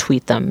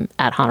tweet them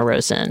at Hannah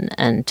Rosen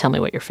and tell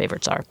me what your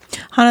favorites are?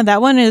 Hannah,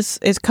 that one is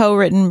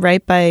co-written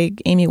right by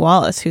Amy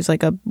Wallace, who's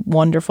like a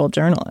wonderful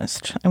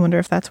journalist. I wonder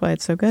if that's why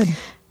it's so good.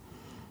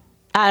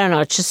 I don't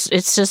know. It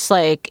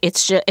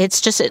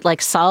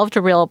like solved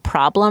a real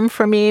problem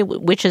for me,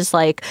 which is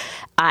like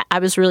I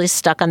was really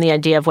stuck on the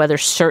idea of whether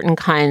certain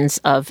kinds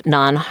of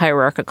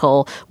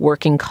non-hierarchical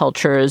working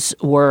cultures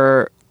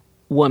were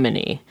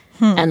womany.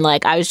 And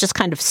like, I was just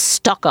kind of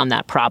stuck on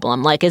that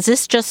problem. Like, is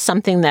this just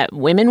something that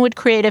women would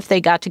create if they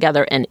got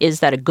together? And is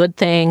that a good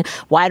thing?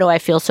 Why do I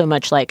feel so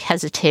much like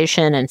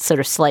hesitation and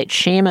sort of slight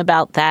shame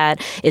about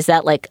that? Is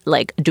that like,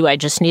 do I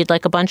just need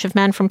like a bunch of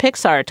men from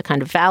Pixar to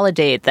kind of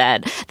validate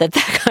that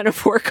kind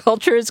of work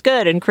culture is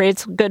good and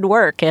creates good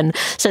work? And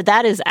so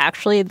that is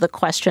actually the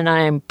question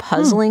I'm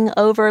puzzling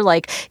over.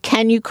 Like,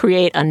 can you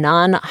create a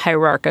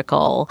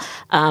non-hierarchical,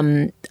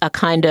 a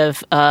kind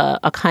of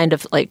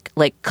like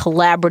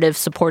collaborative,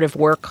 supportive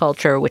work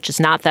culture, which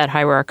is not that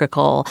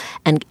hierarchical,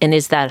 and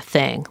is that a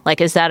thing? Like,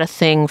 is that a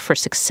thing for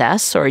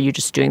success, or are you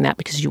just doing that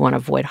because you want to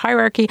avoid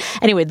hierarchy?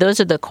 Anyway, those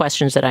are the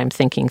questions that I'm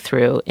thinking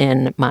through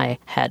in my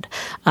head.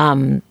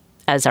 And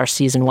as our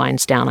season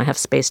winds down, I have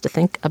space to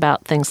think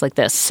about things like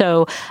this.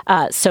 So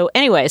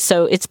anyway,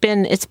 it's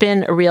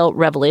been a real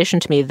revelation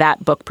to me,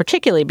 that book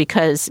particularly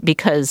because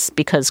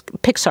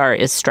Pixar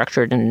is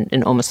structured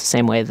in almost the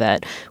same way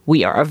that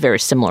we are, a very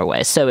similar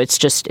way. So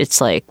it's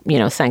like,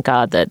 thank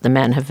God that the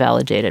men have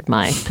validated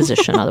my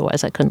position.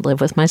 Otherwise, I couldn't live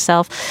with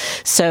myself.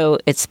 So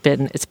it's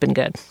been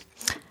good.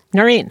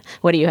 Noreen,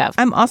 what do you have?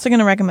 I'm also going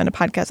to recommend a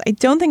podcast. I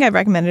don't think I've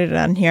recommended it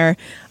on here,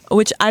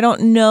 which I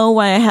don't know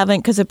why I haven't,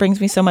 because it brings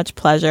me so much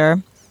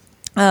pleasure.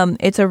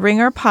 It's a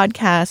Ringer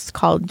podcast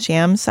called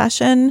Jam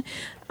Session.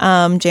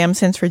 Jam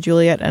stands for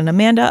Juliet and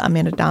Amanda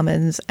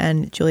Dommins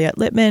and Juliet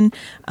Littman.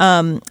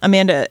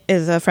 Amanda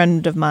is a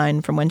friend of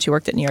mine from when she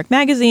worked at New York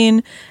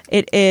Magazine.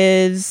 It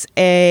is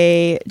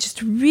a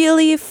just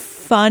really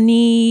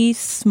funny,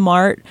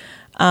 smart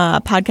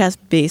podcast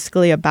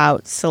basically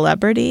about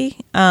celebrity,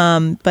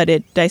 but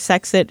it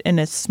dissects it in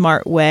a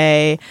smart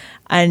way.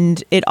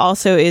 And it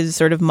also is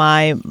sort of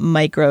my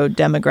micro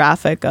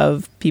demographic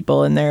of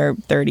people in their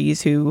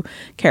 30s who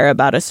care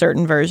about a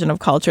certain version of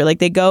culture. Like,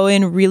 they go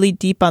in really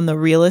deep on the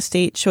real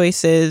estate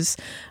choices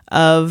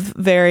of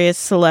various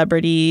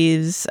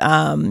celebrities,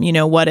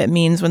 what it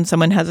means when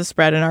someone has a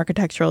spread in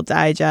Architectural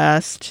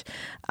Digest.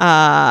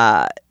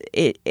 They're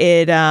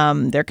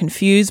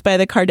confused by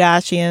the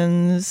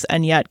Kardashians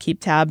and yet keep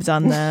tabs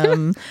on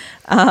them.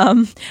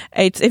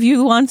 If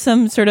you want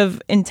some sort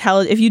of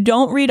if you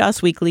don't read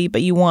Us Weekly,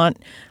 but you want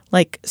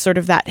like sort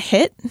of that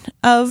hit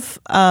of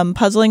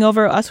puzzling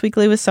over Us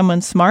Weekly with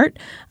someone smart,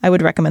 I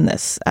would recommend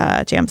this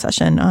Jam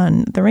Session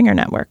on the Ringer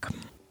Network.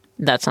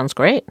 That sounds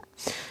great.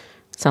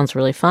 Sounds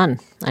really fun.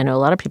 I know a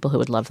lot of people who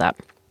would love that.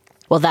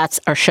 Well, that's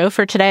our show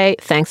for today.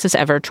 Thanks as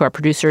ever to our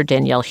producer,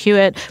 Danielle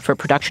Hewitt, for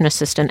production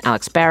assistant,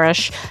 Alex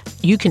Barish.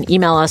 You can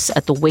email us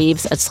at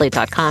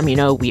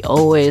thewaves@slate.com. We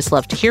always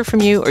love to hear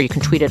from you, or you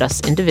can tweet at us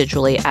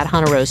individually at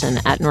Hannah Rosen,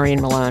 at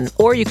Noreen Malone,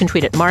 or you can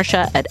tweet at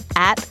Marcia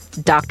at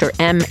Dr.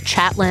 M.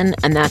 Chatlin,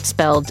 and that's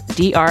spelled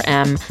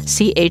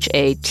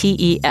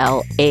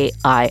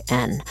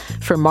DRMCHATELAIN.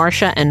 For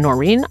Marcia and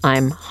Noreen,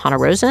 I'm Hannah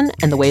Rosen,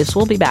 and The Waves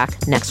will be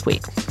back next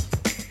week.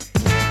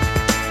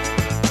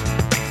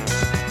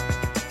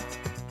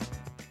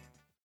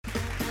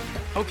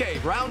 Okay,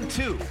 round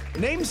two.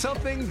 Name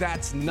something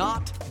that's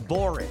not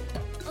boring.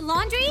 A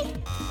laundry?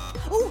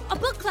 Ooh, a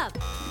book club.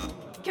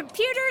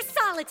 Computer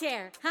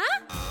solitaire,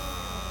 huh?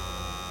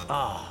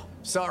 Ah,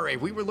 sorry,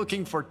 we were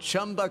looking for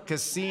Chumba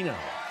Casino.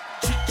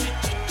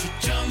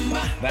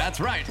 That's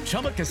right,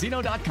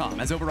 ChumbaCasino.com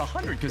has over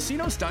 100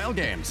 casino-style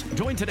games.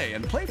 Join today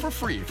and play for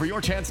free for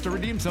your chance to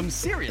redeem some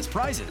serious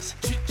prizes.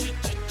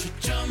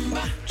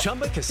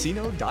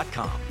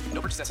 ChumbaCasino.com.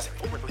 No purchase necessary.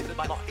 Void where prohibited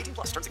by law.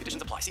 18+ terms and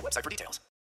conditions apply. See website for details.